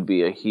think it would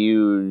be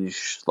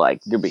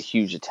there'd be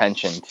huge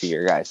attention to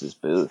your guys'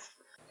 booth.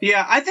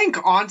 Yeah, I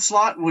think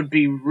Onslaught would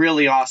be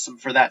really awesome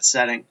for that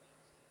setting.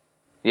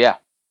 Yeah,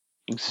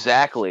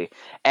 exactly.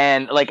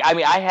 And,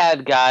 I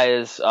had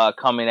guys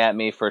coming at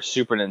me for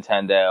Super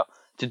Nintendo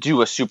to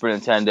do a Super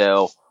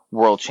Nintendo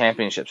World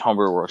Championships,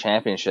 Homebrew World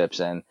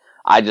Championships, and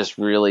I just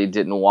really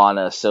didn't want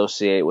to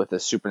associate with a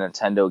Super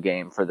Nintendo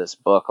game for this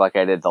book like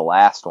I did the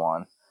last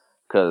one.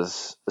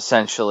 Because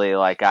essentially,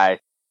 I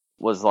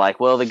was like,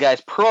 well, the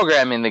guy's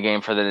programming the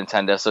game for the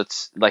Nintendo, so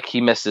it's like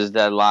he missed his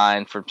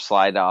deadline for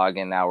Sly Dog,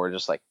 and now we're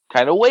just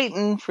kind of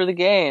waiting for the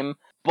game.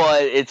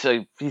 But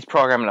he's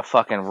programming a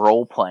fucking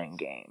role-playing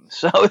game,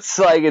 so it's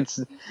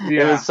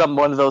it was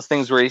one of those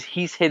things where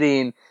he's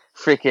hitting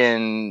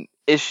freaking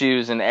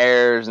issues and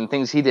errors and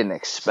things he didn't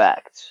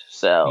expect.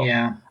 So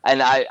yeah,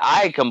 and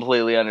I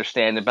completely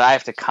understand it, but I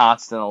have to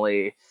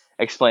constantly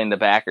explain to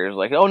backers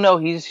oh no,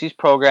 he's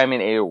programming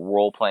a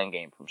role-playing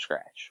game from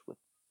scratch with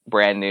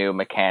brand new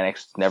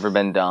mechanics, never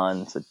been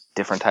done. It's a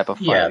different type of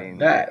fighting.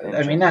 Yeah,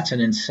 that's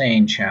an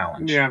insane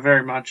challenge. Yeah,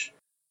 very much.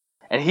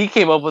 And he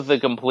came up with the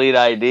complete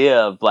idea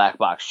of Black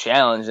Box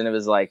Challenge, and it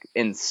was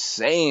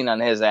insane on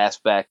his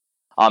aspect.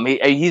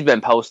 He's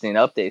been posting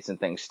updates and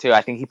things too.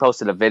 I think he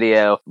posted a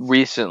video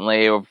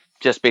recently of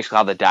just basically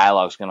how the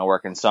dialogue's going to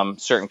work, and some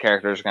certain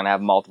characters are going to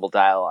have multiple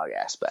dialogue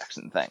aspects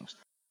and things.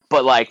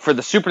 But for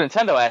the Super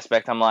Nintendo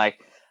aspect, I'm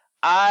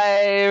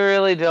I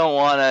really don't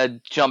want to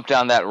jump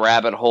down that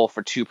rabbit hole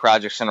for 2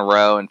 projects in a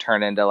row and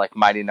turn into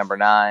Mighty Number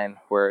 9,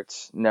 where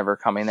it's never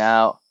coming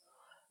out.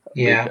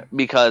 Yeah.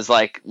 Because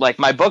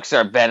my books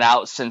have been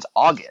out since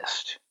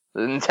August,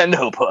 the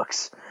Nintendo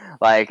books.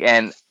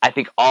 And I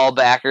think all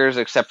backers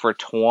except for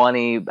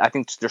 20, I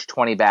think there's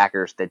 20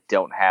 backers that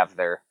don't have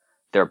their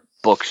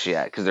books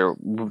yet because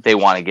they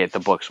want to get the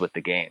books with the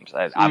games.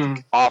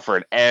 I've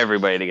offered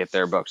everybody to get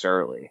their books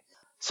early.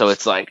 So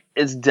it's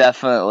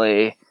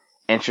definitely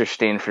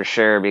interesting for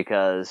sure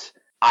because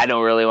I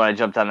don't really want to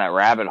jump down that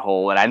rabbit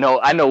hole. And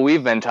I know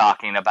we've been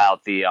talking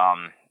about the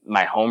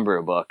my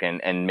homebrew book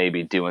and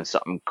maybe doing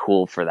something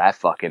cool for that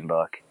fucking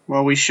book.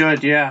 Well, we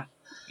should, yeah.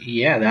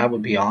 Yeah, that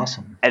would be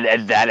awesome.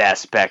 And that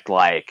aspect,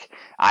 I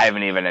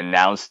haven't even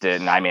announced it,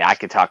 and I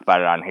could talk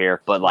about it on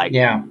here, but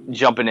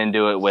jumping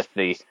into it with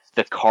the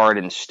card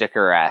and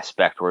sticker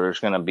aspect where there's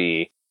going to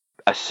be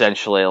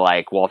essentially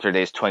Walter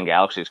Day's Twin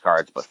Galaxies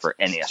cards, but for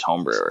NES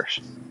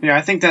homebrewers. Yeah,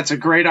 I think that's a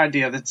great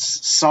idea.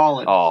 That's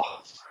solid.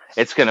 Oh,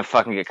 it's going to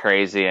fucking get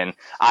crazy. And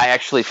I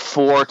actually,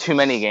 for Too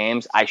Many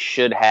Games, I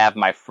should have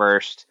my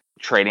first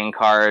trading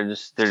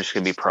cards. They're just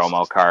going to be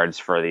promo cards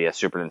for the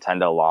Super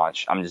Nintendo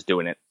launch. I'm just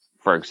doing it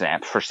for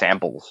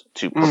samples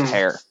to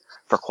prepare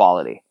for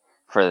quality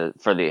for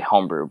the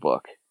homebrew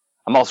book.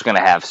 I'm also going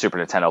to have Super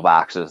Nintendo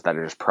boxes that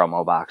are just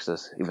promo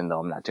boxes, even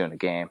though I'm not doing a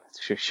game.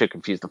 It should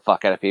confuse the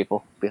fuck out of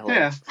people.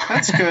 Yeah,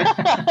 that's good.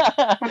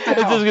 It's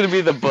just going to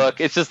be the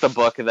book. It's just a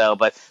book, though.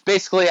 But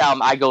basically,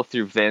 I go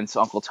through Vince,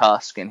 Uncle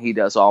Tusk, and he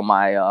does all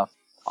my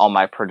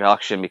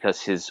production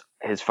because his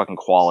fucking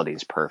quality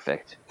is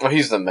perfect. Oh,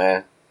 he's the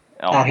man.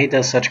 Oh, he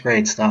does such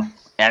great stuff.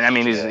 And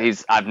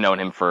he's I've known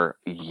him for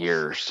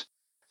years.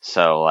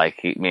 So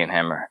me and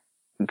him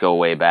go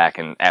way back,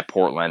 and at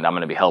Portland, I'm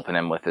going to be helping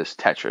him with his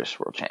Tetris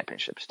World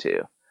Championships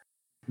too.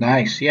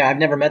 Nice. Yeah, I've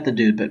never met the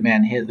dude, but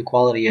man, the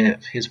quality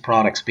of his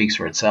product speaks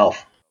for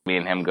itself. Me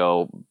and him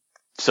go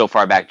so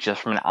far back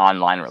just from an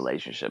online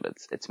relationship.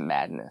 It's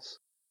madness.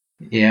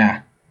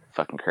 Yeah.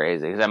 Fucking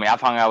crazy. Because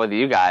I've hung out with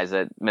you guys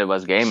at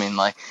Midwest Gaming.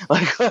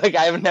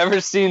 I've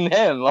never seen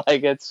him.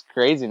 It's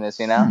craziness,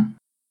 you know?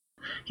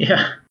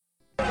 Yeah.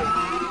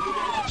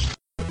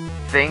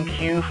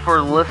 Thank you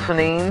for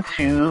listening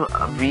to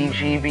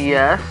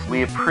VGBS.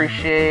 We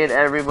appreciate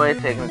everybody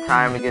taking the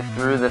time to get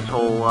through this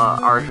whole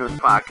arduous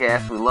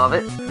podcast. We love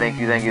it. Thank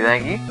you.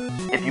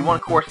 If you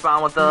want to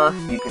correspond with us,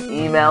 you can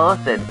email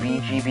us at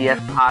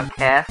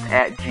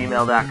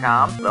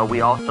vgbspodcast@gmail.com.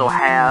 We also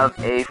have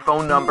a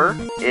phone number.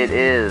 It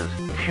is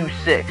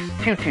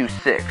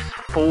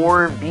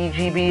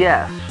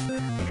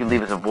 26226-4BGBS. You can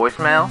leave us a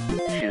voicemail,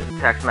 shoot us a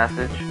text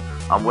message.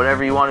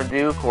 Whatever you want to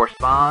do,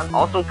 correspond.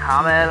 Also,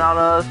 comment on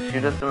us.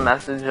 Shoot us a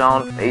message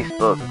on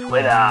Facebook,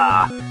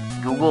 Twitter,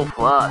 Google+.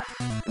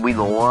 We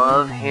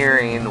love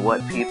hearing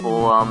what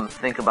people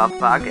think about the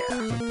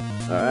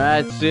podcast. All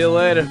right, see you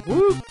later.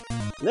 Woo!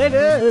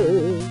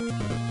 Later!